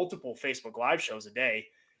doing multiple Facebook Live shows a day.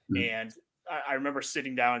 And I remember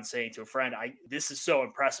sitting down and saying to a friend, this is so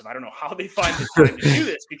impressive. I don't know how they find the time to do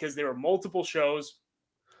this, because there were multiple shows,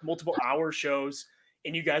 multiple hour shows,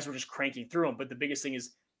 and you guys were just cranking through them. But the biggest thing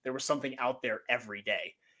is there was something out there every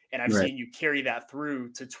day. And I've seen you carry that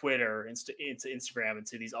through to Twitter, into Instagram, and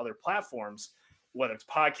to these other platforms, whether it's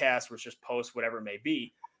podcasts or it's just posts, whatever it may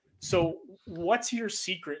be. So what's your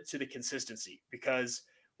secret to the consistency? Because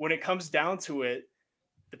when it comes down to it,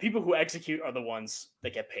 the people who execute are the ones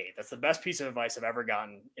that get paid. That's the best piece of advice I've ever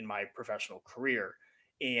gotten in my professional career.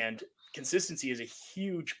 And consistency is a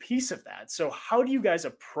huge piece of that. So how do you guys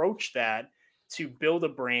approach that to build a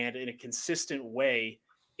brand in a consistent way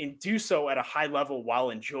and do so at a high level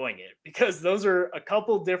while enjoying it? Because those are a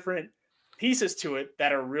couple different pieces to it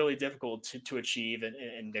that are really difficult to achieve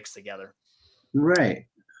and mix together. Right.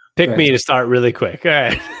 Pick me to start really quick. All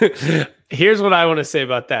right. Here's what I want to say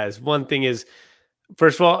about that is, one thing is,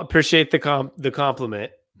 first of all, appreciate the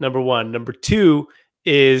compliment. Number one. Number two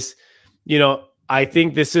is, I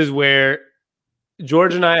think this is where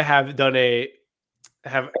George and I have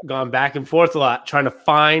gone back and forth a lot, trying to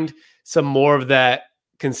find some more of that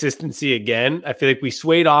consistency again. I feel like we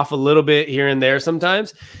swayed off a little bit here and there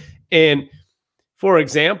sometimes. And for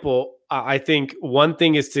example, I think one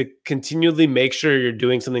thing is to continually make sure you're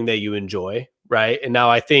doing something that you enjoy, right? And now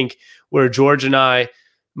I think where George and I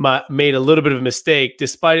made a little bit of a mistake,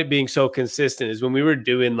 despite it being so consistent, is when we were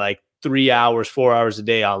doing like 3 hours, 4 hours a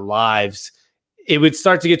day on lives, it would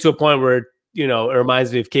start to get to a point where, it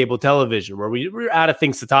reminds me of cable television, where we're out of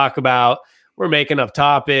things to talk about. We're making up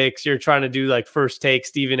topics. You're trying to do like First Take,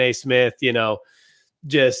 Stephen A. Smith,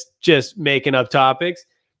 just making up topics.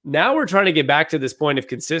 Now we're trying to get back to this point of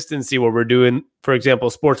consistency where we're doing, for example,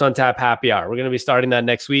 Sports on Tap happy hour. We're going to be starting that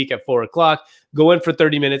next week at 4:00. Go in for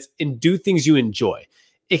 30 minutes and do things you enjoy.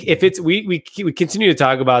 If it's, we continue to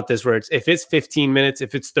talk about this, where if it's 15 minutes,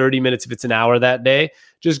 if it's 30 minutes, if it's an hour that day,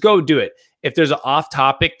 just go do it. If there's an off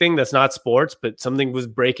topic thing that's not sports, but something was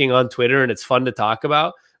breaking on Twitter and it's fun to talk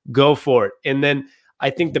about, go for it. And then I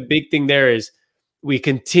think the big thing there is we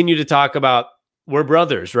continue to talk about, we're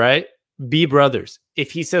brothers, right? Be brothers.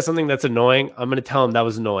 If he says something that's annoying, I'm going to tell him that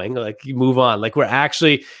was annoying. Like, you move on. Like, we're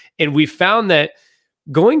actually, and we found that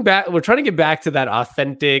going back, we're trying to get back to that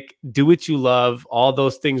authentic, do what you love, all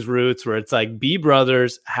those things roots, where it's like, be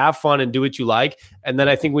brothers, have fun, and do what you like. And then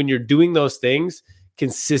I think when you're doing those things,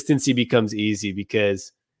 consistency becomes easy,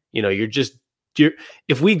 because,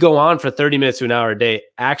 if we go on for 30 minutes to an hour a day,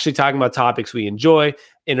 actually talking about topics we enjoy,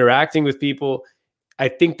 interacting with people, I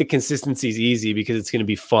think the consistency is easy because it's going to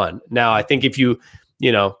be fun. Now, I think if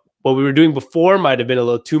what we were doing before might have been a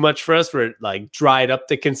little too much for us, where it like dried up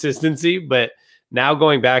the consistency, but now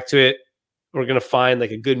going back to it, we're going to find like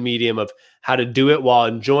a good medium of how to do it while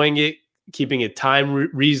enjoying it, keeping it time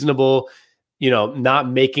reasonable, not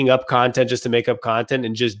making up content just to make up content,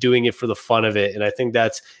 and just doing it for the fun of it. And I think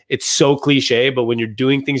it's so cliche, but when you're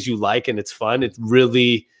doing things you like and it's fun, it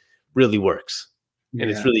really, really works. And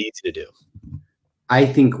it's really easy to do. I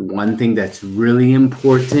think one thing that's really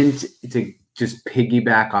important, to just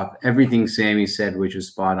piggyback off everything Sammy said, which was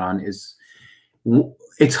spot on, is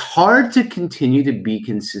it's hard to continue to be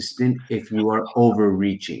consistent if you are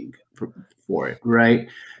overreaching for it, right?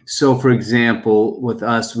 So, for example, with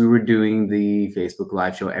us, we were doing the Facebook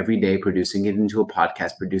Live show every day, producing it into a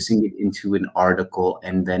podcast, producing it into an article,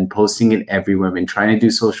 and then posting it everywhere, and trying to do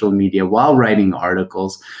social media while writing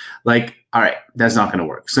articles. Like, all right, that's not going to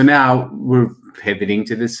work. So now we're pivoting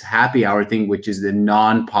to this happy hour thing, which is the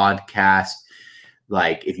non-podcast.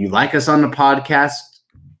 Like, if you like us on the podcast,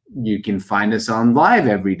 you can find us on live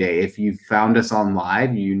every day. If you found us on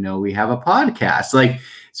live, we have a podcast. Like,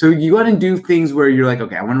 So you got to do things where you're like,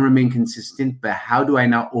 okay, I want to remain consistent, but how do I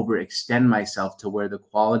not overextend myself to where the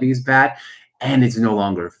quality is bad and it's no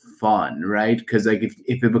longer fun, right? Because like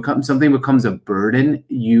if it becomes something becomes a burden,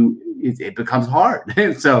 it becomes hard.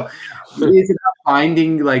 So it's about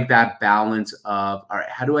finding like that balance of, all right,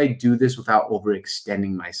 how do I do this without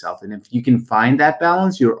overextending myself? And if you can find that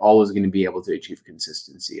balance, you're always going to be able to achieve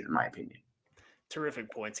consistency, in my opinion.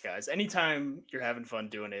 Terrific points, guys. Anytime you're having fun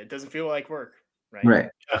doing it doesn't feel like work, right? Right.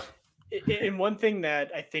 And one thing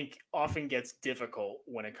that I think often gets difficult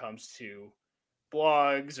when it comes to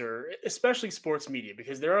blogs or especially sports media,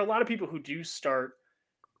 because there are a lot of people who do start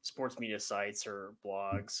sports media sites or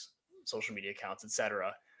blogs, social media accounts,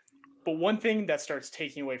 etc. But one thing that starts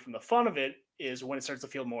taking away from the fun of it is when it starts to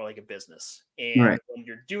feel more like a business. And Right. when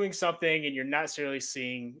you're doing something and you're not necessarily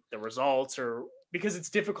seeing the results, or because it's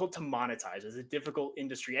difficult to monetize, it's a difficult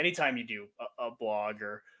industry anytime you do a blog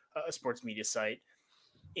or a sports media site.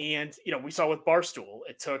 And we saw with Barstool,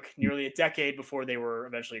 it took nearly a decade before they were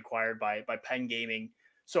eventually acquired by Penn Gaming.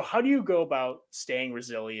 So how do you go about staying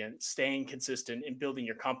resilient, staying consistent, and building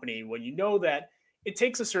your company when you know that it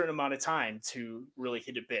takes a certain amount of time to really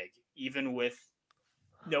hit it big, even with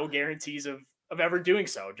no guarantees of ever doing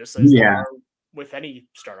so, just as there are with any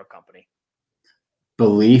startup company?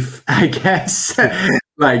 Belief, I guess.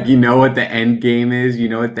 Like, you know what the end game is, you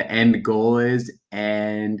know what the end goal is,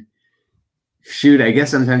 and shoot, I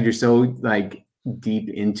guess sometimes you're so like deep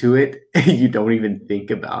into it, you don't even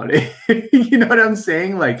think about it. You know what I'm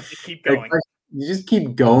saying? Like, Just keep going. you just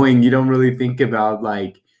keep going. You don't really think about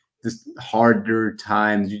like this harder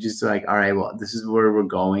times. You just like, all right, well, this is where we're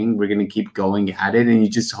going. We're gonna keep going at it, and you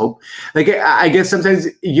just hope. Like, I guess sometimes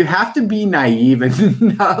you have to be naive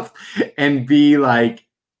enough and be like,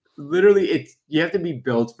 literally, you have to be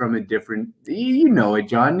built from a different. You know it,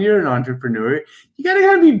 John. You're an entrepreneur. You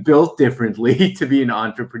gotta be built differently to be an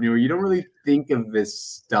entrepreneur. You don't really think of this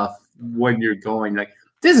stuff when you're going like,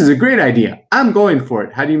 this is a great idea. I'm going for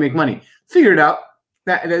it. How do you make money? Figure it out.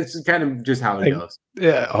 That's kind of just how it goes.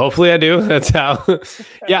 Yeah, hopefully I do. That's how.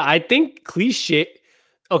 Yeah, I think cliche.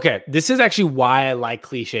 Okay, this is actually why I like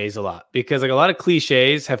cliches a lot, because like a lot of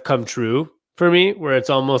cliches have come true for me, where it's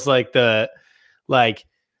almost like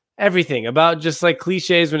everything about just like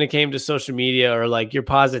cliches when it came to social media, or like your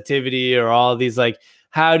positivity, or all these like,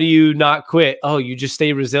 how do you not quit? Oh, you just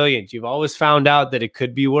stay resilient. You've always found out that it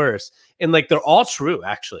could be worse. And like, they're all true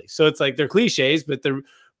actually. So it's like, they're cliches, but they're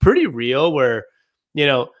pretty real, where,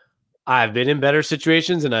 I've been in better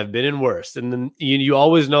situations and I've been in worse. And then you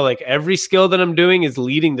always know, like, every skill that I'm doing is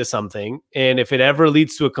leading to something. And if it ever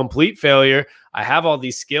leads to a complete failure, I have all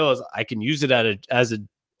these skills. I can use it at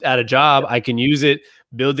a job. I can use it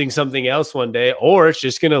building something else one day, or it's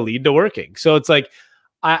just going to lead to working. So it's like,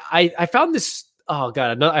 I found this, oh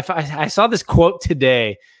God, no, I saw this quote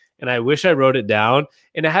today and I wish I wrote it down,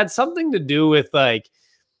 and it had something to do with like,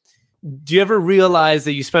 do you ever realize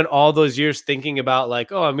that you spent all those years thinking about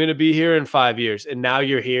like, oh, I'm going to be here in 5 years, and now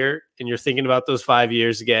you're here and you're thinking about those 5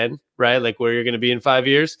 years again, right? Like where you're going to be in 5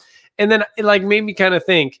 years. And then it like made me kind of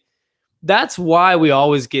think, that's why we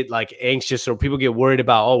always get like anxious, or people get worried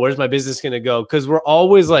about, oh, where's my business going to go? Because we're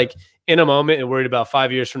always like in a moment and worried about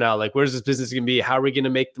 5 years from now, like, where's this business going to be? How are we going to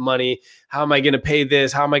make the money? How am I going to pay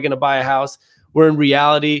this? How am I going to buy a house? Where in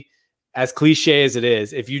reality, as cliche as it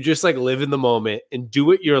is, if you just like live in the moment and do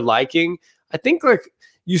what you're liking, I think like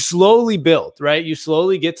you slowly build, right? You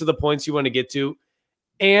slowly get to the points you want to get to.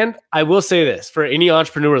 And I will say this, for any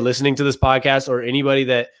entrepreneur listening to this podcast, or anybody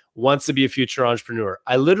that wants to be a future entrepreneur,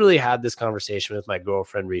 I literally had this conversation with my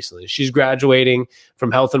girlfriend recently. She's graduating from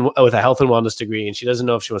with a health and wellness degree, and she doesn't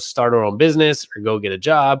know if she wants to start her own business or go get a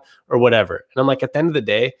job or whatever. And I'm like, at the end of the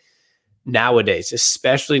day, nowadays,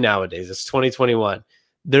 especially nowadays, it's 2021.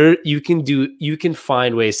 You can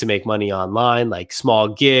find ways to make money online, like small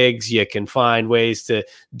gigs. You can find ways to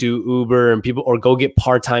do Uber and people, or go get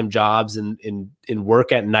part-time jobs and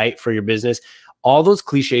work at night for your business. All those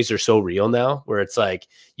cliches are so real now, where it's like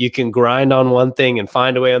you can grind on one thing and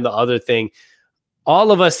find a way on the other thing.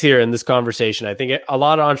 All of us here in this conversation, I think a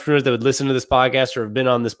lot of entrepreneurs that would listen to this podcast or have been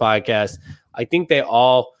on this podcast, I think they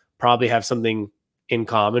all probably have something in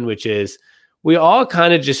common, which is we all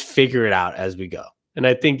kind of just figure it out as we go. And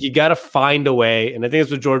I think you got to find a way. And I think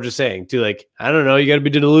that's what George was saying too. Like, I don't know, you got to be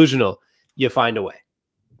delusional. You find a way.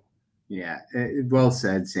 Yeah. Well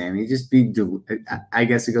said, Sammy. Just be, I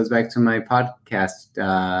guess it goes back to my podcast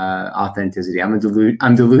authenticity. I'm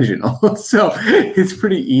delusional. So it's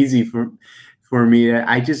pretty easy for me.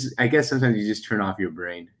 I guess sometimes you just turn off your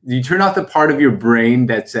brain. You turn off the part of your brain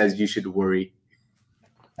that says you should worry.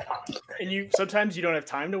 And sometimes you don't have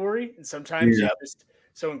time to worry. And sometimes you're just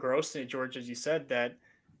so engrossed in it, George, as you said, that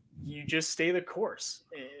you just stay the course.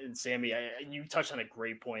 And Sammy, you touched on a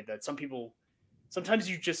great point that sometimes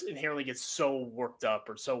you just inherently get so worked up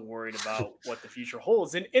or so worried about what the future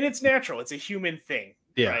holds. And it's natural. It's a human thing,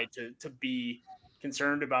 right? To be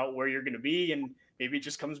concerned about where you're going to be. And maybe it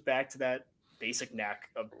just comes back to that basic knack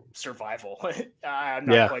of survival. I'm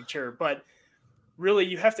not quite sure, but really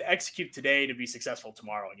you have to execute today to be successful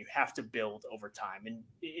tomorrow, and you have to build over time. And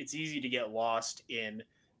it's easy to get lost in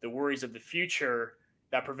the worries of the future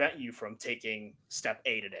that prevent you from taking step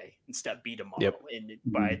A today and step B tomorrow. Yep. And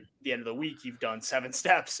by the end of the week, you've done 7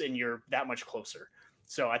 steps and you're that much closer.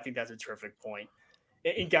 So I think that's a terrific point.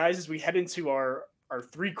 And guys, as we head into our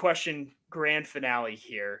 3-question grand finale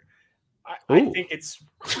here, I think it's,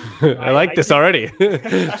 I like this already.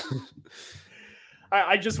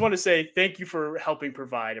 I just want to say thank you for helping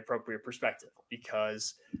provide appropriate perspective,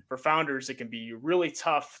 because for founders, it can be really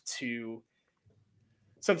tough to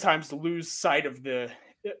sometimes lose sight of the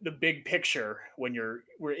big picture when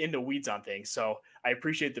we're in the weeds on things. So I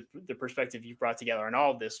appreciate the perspective you brought together on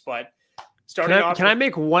all of this, but can I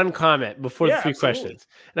make one comment before the 3 questions?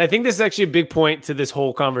 And I think this is actually a big point to this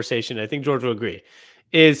whole conversation. I think George will agree,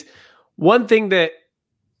 is one thing that,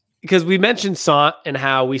 because we mentioned Sant and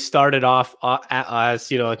how we started off as,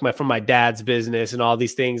 from my dad's business and all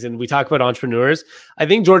these things. And we talk about entrepreneurs. I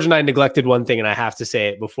think George and I neglected one thing, and I have to say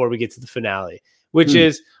it before we get to the finale, which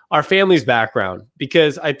is our family's background,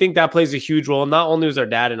 because I think that plays a huge role. Not only was our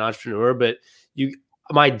dad an entrepreneur, but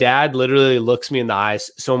my dad literally looks me in the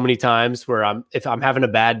eyes so many times where if I'm having a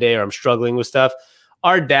bad day or I'm struggling with stuff.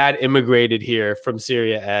 Our dad immigrated here from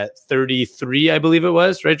Syria at 33, I believe it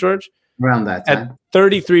was, right, George? Around that time. At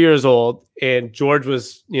 33 years old, and George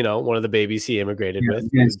was, one of the babies he immigrated with.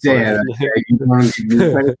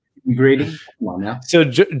 Immigrating. Come on now. So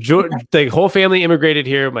George, the whole family immigrated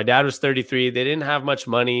here. My dad was 33. They didn't have much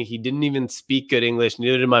money. He didn't even speak good English.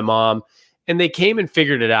 Neither did my mom. And they came and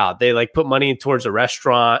figured it out. They put money towards a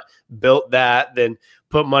restaurant, built that, then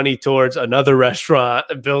put money towards another restaurant,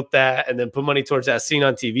 built that, and then put money towards that seen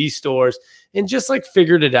on TV stores, and just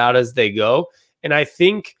figured it out as they go. And I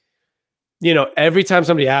think, every time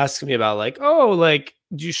somebody asks me about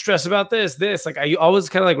do you stress about this? I always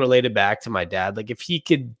kind of related back to my dad. If he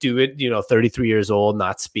could do it, 33 years old,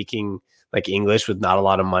 not speaking English, with not a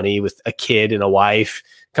lot of money, with a kid and a wife,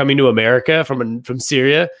 coming to America from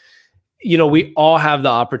Syria, we all have the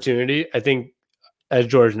opportunity. I think, as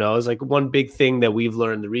George knows, one big thing that we've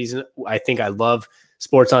learned, the reason I think I love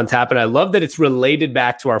Sports on Tap, and I love that it's related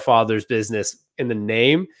back to our father's business in the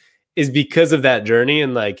name, is because of that journey.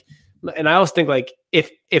 And and I always think if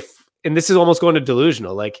and this is almost going to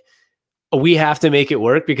delusional, we have to make it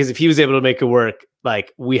work, because if he was able to make it work,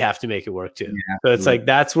 we have to make it work too. Yeah, so it's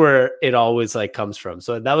that's where it always comes from.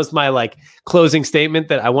 So that was my closing statement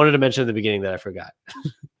that I wanted to mention at the beginning that I forgot.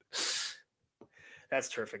 That's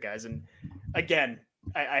terrific, guys. And again,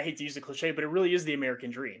 I hate to use the cliche, but it really is the American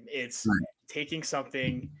dream. It's taking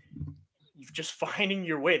something, just finding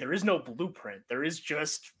your way. There is no blueprint. There is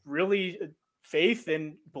just really faith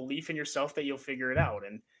and belief in yourself that you'll figure it out.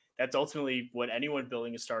 And that's ultimately what anyone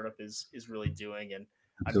building a startup is really doing. And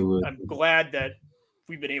I'm glad that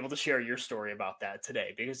we've been able to share your story about that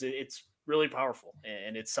today, because it's really powerful.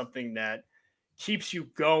 And it's something that keeps you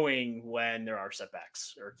going when there are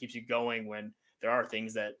setbacks, or keeps you going when there are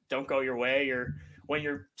things that don't go your way, or when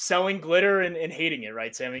you're selling glitter and hating it,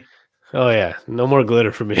 right, Sammy? Oh yeah. No more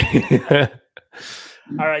glitter for me.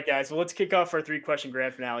 All right, guys. Well, let's kick off our 3-question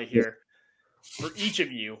grand finale here. For each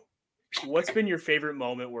of you, what's been your favorite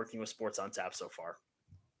moment working with Sports on Tap so far?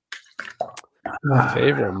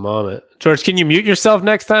 Favorite moment. George, can you mute yourself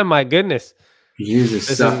next time? My goodness. Jesus.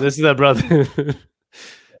 This is that brother.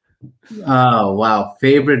 Oh, wow.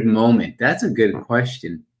 Favorite moment. That's a good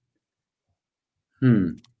question.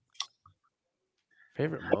 Favorite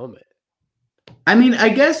moment. I mean, I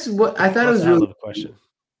guess what I thought it was really a question.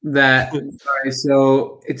 Sorry,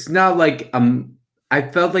 so it's not I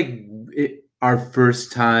felt our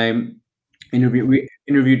first time we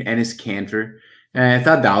interviewed Enes Kanter, and I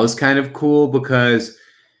thought that was kind of cool, because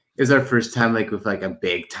it was our first time with a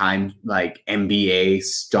big time NBA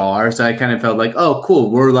star. So I kind of felt oh,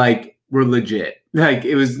 cool, we're legit.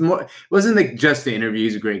 It wasn't just the interview.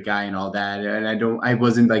 He's a great guy and all that, and I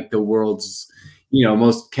wasn't the world's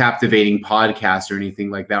most captivating podcast or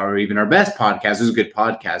anything like that, or even our best podcast. It was a good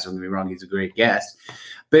podcast, don't get me wrong, he's a great guest.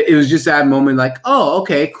 But it was just that moment oh,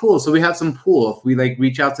 okay, cool. So we have some pull. If we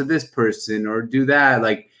reach out to this person or do that,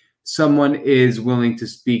 someone is willing to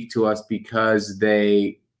speak to us because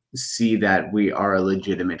they see that we are a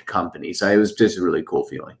legitimate company. So it was just a really cool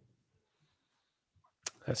feeling.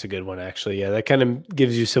 That's a good one, actually. Yeah, that kind of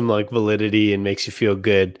gives you some like validity and makes you feel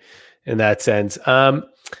good in that sense.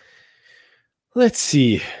 Let's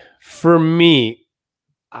see. For me,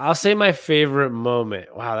 I'll say my favorite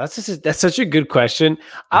moment. Wow, that's such a good question.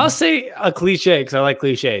 I'll say a cliche because I like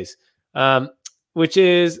cliches, which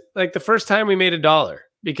is like the first time we made $1,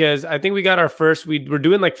 because I think we got our first. We were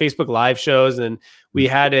doing like Facebook Live shows, and we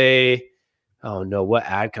had a what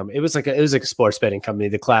ad company? It was like a sports betting company,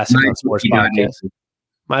 the classic on sports podcast.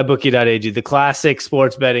 MyBookie.ag, the classic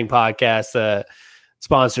sports betting podcast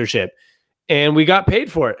sponsorship, and we got paid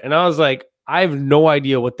for it. And I was like, I have no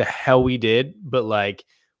idea what the hell we did, but like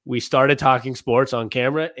we started talking sports on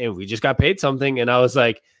camera and we just got paid something. And I was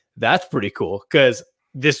like, that's pretty cool, because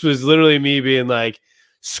this was literally me being like,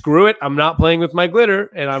 screw it, I'm not playing with my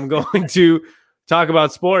glitter and I'm going to talk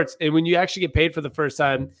about sports. And when you actually get paid for the first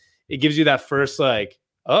time, it gives you that first like,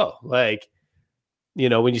 oh, like, you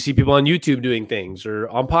know, when you see people on YouTube doing things or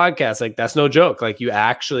on podcasts, like that's no joke. Like you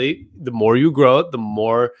actually, the more you grow it, the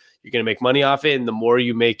more you're going to make money off it. And the more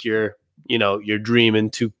you make your dream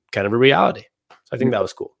into kind of a reality. So I think that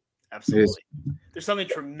was cool. Absolutely. There's something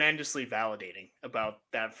tremendously validating about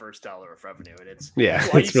that first $1 of revenue. And it's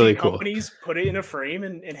really cool. Companies put it in a frame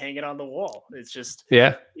and hang it on the wall. It's just,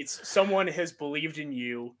 it's someone has believed in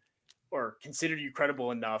you or considered you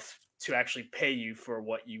credible enough to actually pay you for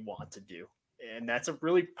what you want to do. And that's a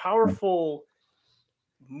really powerful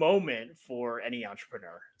moment for any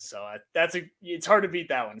entrepreneur. So it's hard to beat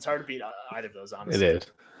that one. It's hard to beat either of those, honestly. It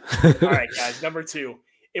is. All right, guys. Number 2.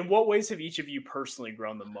 In what ways have each of you personally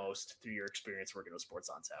grown the most through your experience working with Sports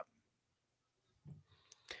on Tap?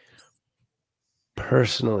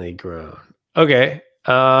 Personally grown. Okay.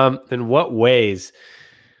 In what ways?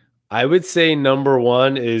 I would say number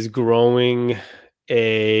 1 is growing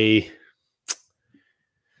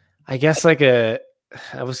I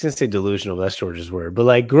was going to say delusional, but that's George's word, but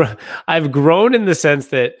like I've grown in the sense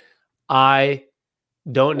that I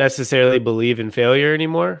don't necessarily believe in failure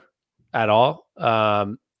anymore at all.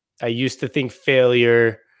 I used to think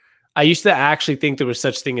I used to actually think there was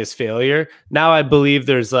such thing as failure. Now I believe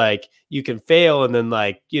there's like, you can fail and then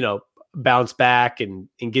like, you know, bounce back and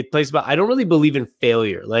get places, but I don't really believe in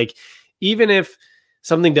failure. Like even if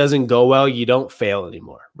something doesn't go well, you don't fail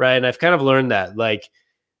anymore. Right. And I've kind of learned that, like,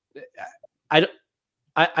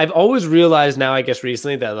 I've always realized now, I guess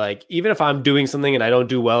recently, that like, even if I'm doing something and I don't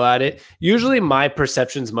do well at it, usually my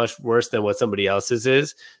perception's much worse than what somebody else's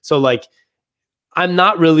is. So like, I'm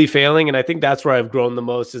not really failing. And I think that's where I've grown the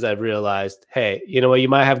most, is I've realized, hey, you know what, you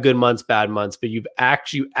might have good months, bad months, but you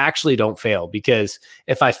actually don't fail, because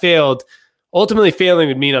if I failed, ultimately failing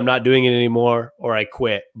would mean I'm not doing it anymore or I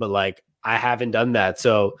quit, but like, I haven't done that.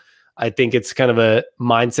 So I think it's kind of a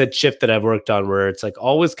mindset shift that I've worked on, where it's like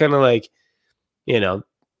always kind of like, you know,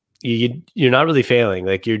 you're not really failing.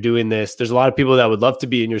 Like you're doing this. There's a lot of people that would love to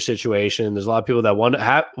be in your situation. There's a lot of people that want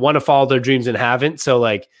to follow their dreams and haven't. So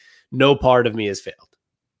like no part of me has failed.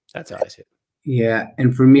 That's how I see it. Yeah.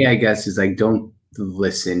 And for me, I guess, is like, don't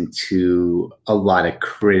listen to a lot of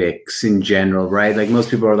critics in general, right? Like most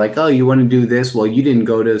people are like, oh, you want to do this? Well, you didn't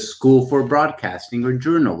go to school for broadcasting or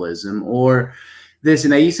journalism or this.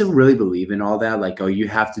 And I used to really believe in all that. Like, oh, you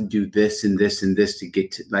have to do this and this and this to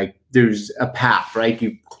get to, like, there's a path, right?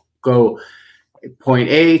 You go point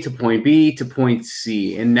A to point B to point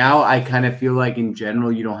C. And now I kind of feel like in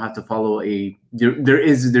general, you don't have to follow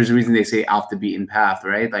there's a reason they say off the beaten path,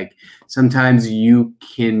 right? Like sometimes you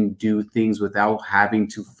can do things without having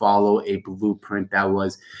to follow a blueprint that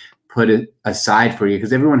was put aside for you,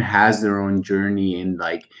 because everyone has their own journey, and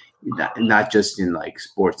like, not just in like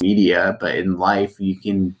sports media, but in life.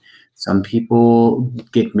 Some people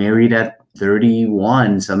get married at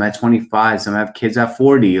 31, some at 25, some have kids at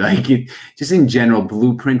 40. Like just in general,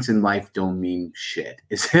 blueprints in life don't mean shit.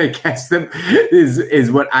 I guess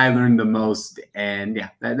is what I learned the most. And yeah,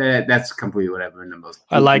 that's completely what I've learned the most.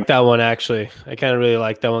 I like that one, actually. I kind of really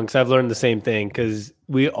like that one, because I've learned the same thing, because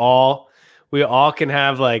we all can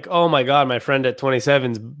have like, oh my God, my friend at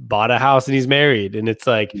 27's bought a house and he's married. And it's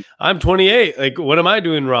like, I'm 28. Like, what am I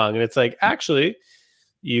doing wrong? And it's like, actually,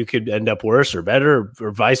 you could end up worse or better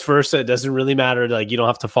or vice versa. It doesn't really matter. Like, you don't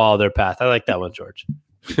have to follow their path. I like that one, George.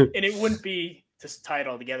 And it wouldn't be, to tie it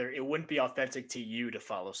all together, it wouldn't be authentic to you to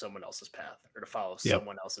follow someone else's path or to follow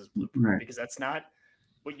someone else's blueprint, right? Because that's not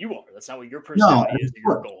what you are. That's not what your personality is,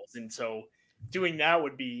 your goals. And so doing that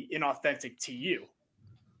would be inauthentic to you.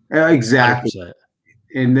 Exactly. 100%.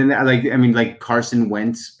 And then, like Carson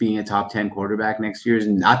Wentz being a top 10 quarterback next year is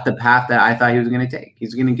not the path that I thought he was going to take.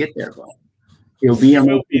 He's going to get there, but he'll be there.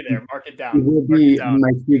 Mark it down. He will be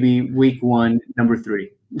my QB week 1, number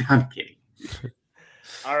 3. I'm kidding.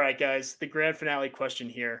 All right, guys, the grand finale question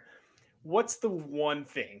here. What's the one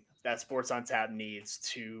thing that Sports on Tap needs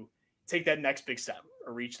to take that next big step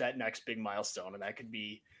or reach that next big milestone? And that could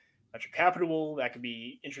be venture capital, that could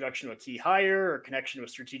be introduction to a key hire or connection to a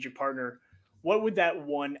strategic partner. What would that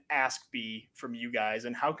one ask be from you guys?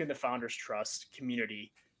 And how can the Founders Trust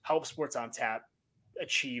community help Sports on Tap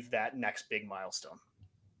achieve that next big milestone?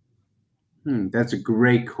 That's a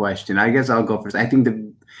great question. I guess I'll go first. I think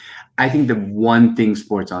the one thing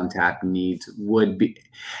Sports on Tap needs would be,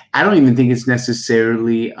 I don't even think it's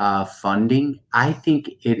necessarily funding. I think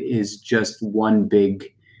it is just one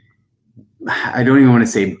big, I don't even want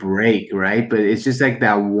to say break, right? But it's just like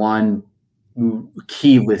that one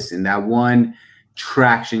key listen, that one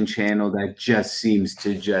traction channel that just seems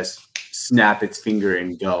to just snap its finger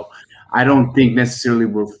and go. I don't think necessarily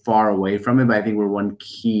we're far away from it, but I think we're one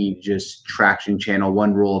key just traction channel,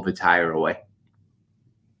 one roll of a tire away.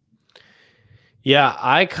 Yeah,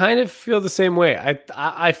 I kind of feel the same way.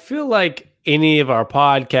 I feel like any of our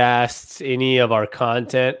podcasts, any of our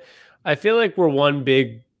content, I feel like we're one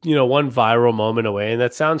big, one viral moment away. And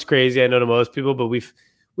that sounds crazy, I know, to most people, but we've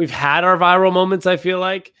had our viral moments. I feel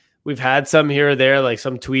like we've had some here or there, like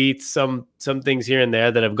some tweets, some things here and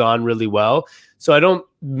there that have gone really well. So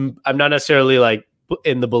I'm not necessarily like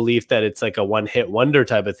in the belief that it's like a one-hit wonder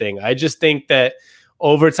type of thing. I just think that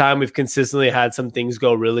over time we've consistently had some things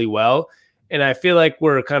go really well. And I feel like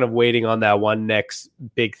we're kind of waiting on that one next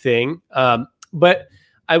big thing. But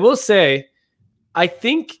I will say, I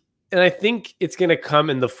think it's going to come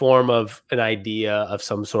in the form of an idea of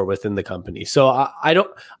some sort within the company. So I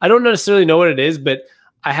don't necessarily know what it is, but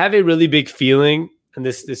I have a really big feeling, and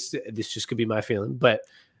this just could be my feeling, but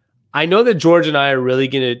I know that George and I are really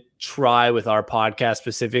going to try with our podcast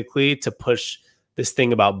specifically to push this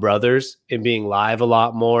thing about brothers and being live a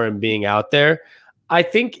lot more and being out there. I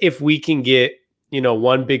think if we can get,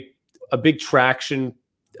 a big traction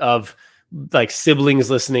of like siblings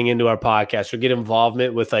listening into our podcast or get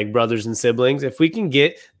involvement with like brothers and siblings, if we can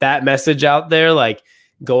get that message out there, like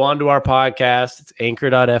go onto our podcast, it's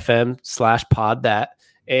anchor.fm/pod that,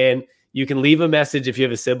 and you can leave a message if you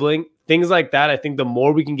have a sibling, things like that. I think the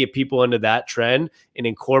more we can get people into that trend and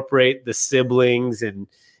incorporate the siblings and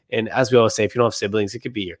as we always say, if you don't have siblings, it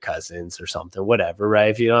could be your cousins or something, whatever, right?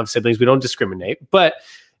 If you don't have siblings, we don't discriminate. But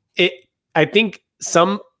I think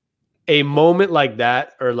a moment like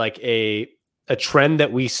that or like a trend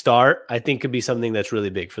that we start, I think could be something that's really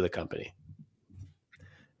big for the company.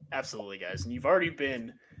 Absolutely, guys. And you've already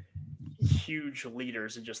been huge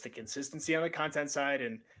leaders in just the consistency on the content side.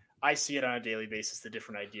 And I see it on a daily basis, the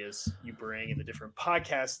different ideas you bring and the different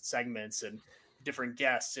podcast segments and different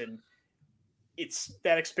guests. And it's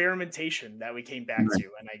that experimentation that we came back to.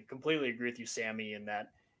 And I completely agree with you, Sammy, in that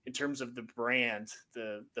in terms of the brand,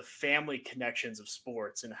 the family connections of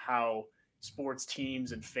sports and how sports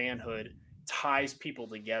teams and fanhood ties people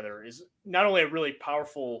together is not only a really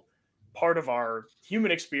powerful part of our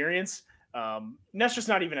human experience, and that's just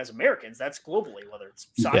not even as Americans, that's globally, whether it's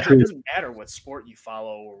soccer, it doesn't matter what sport you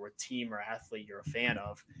follow or what team or athlete you're a fan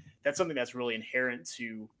of. That's something that's really inherent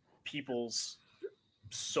to people's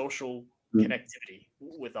social connectivity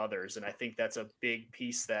with others. And I think that's a big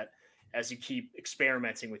piece that as you keep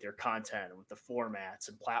experimenting with your content and with the formats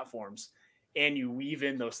and platforms, and you weave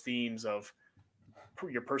in those themes of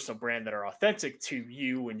your personal brand that are authentic to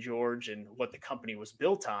you and George and what the company was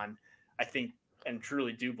built on, I think and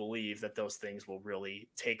truly do believe that those things will really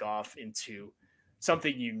take off into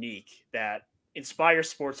something unique that inspires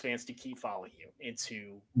sports fans to keep following you and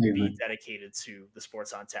to be dedicated to the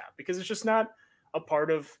Sports on Tap, because it's just not a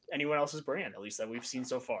part of anyone else's brand, at least that we've seen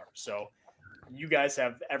so far. So you guys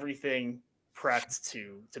have everything prepped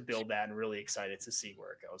to build that, and really excited to see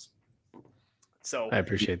where it goes. So I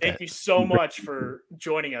appreciate that. Thank you so much for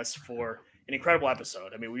joining us for an incredible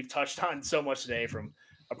episode. I mean, we've touched on so much today, from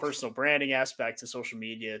a personal branding aspect to social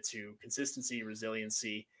media to consistency,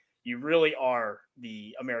 resiliency. You really are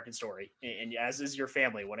the American story, and as is your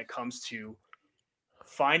family when it comes to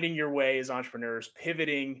finding your way as entrepreneurs,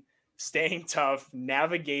 pivoting, staying tough,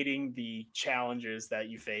 navigating the challenges that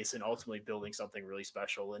you face, and ultimately building something really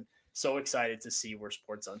special. And so excited to see where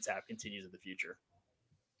Sports on Tap continues in the future.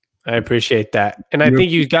 I appreciate that. And I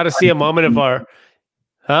think you got to see a moment of our,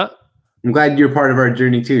 I'm glad you're part of our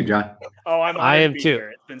journey too, John. Oh, I am too.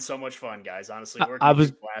 Here. It's been so much fun, guys. Honestly, working with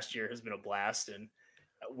you last year has been a blast, and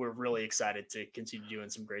we're really excited to continue doing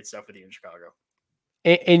some great stuff with you in Chicago.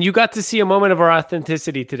 And you got to see a moment of our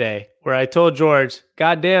authenticity today, where I told George,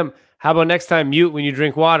 "God damn, how about next time mute when you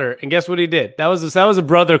drink water?" And guess what he did? That was a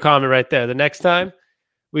brother comment right there. The next time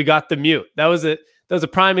we got the mute. That was a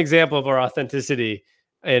prime example of our authenticity.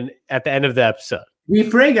 And at the end of the episode, Be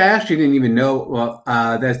frank, I actually didn't even know. Well,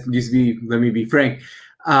 that used to be. Let me be frank.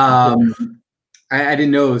 I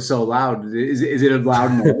didn't know it was so loud. Is it a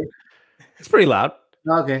loud noise? It's pretty loud.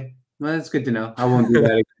 Okay, well, that's good to know. I won't do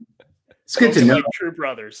that again. It's good to know. Like true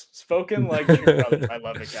brothers. Spoken like true brothers. I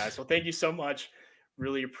love it, guys. Well, thank you so much.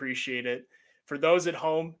 Really appreciate it. For those at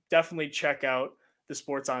home, definitely check out the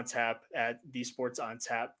Sports on Tap at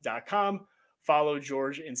thesportsontap.com. Follow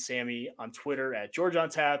George and Sammy on Twitter at George on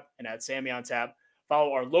Tap and at Sammy on Tap.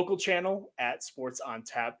 Follow our local channel at Sports on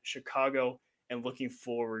Tap Chicago, and looking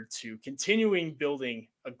forward to continuing building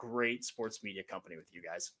a great sports media company with you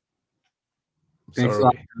guys. Thanks a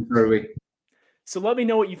lot. So let me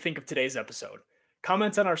know what you think of today's episode.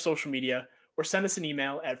 Comment on our social media or send us an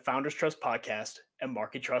email at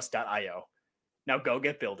founderstrustpodcast@markettrust.io. Now go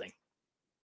get building.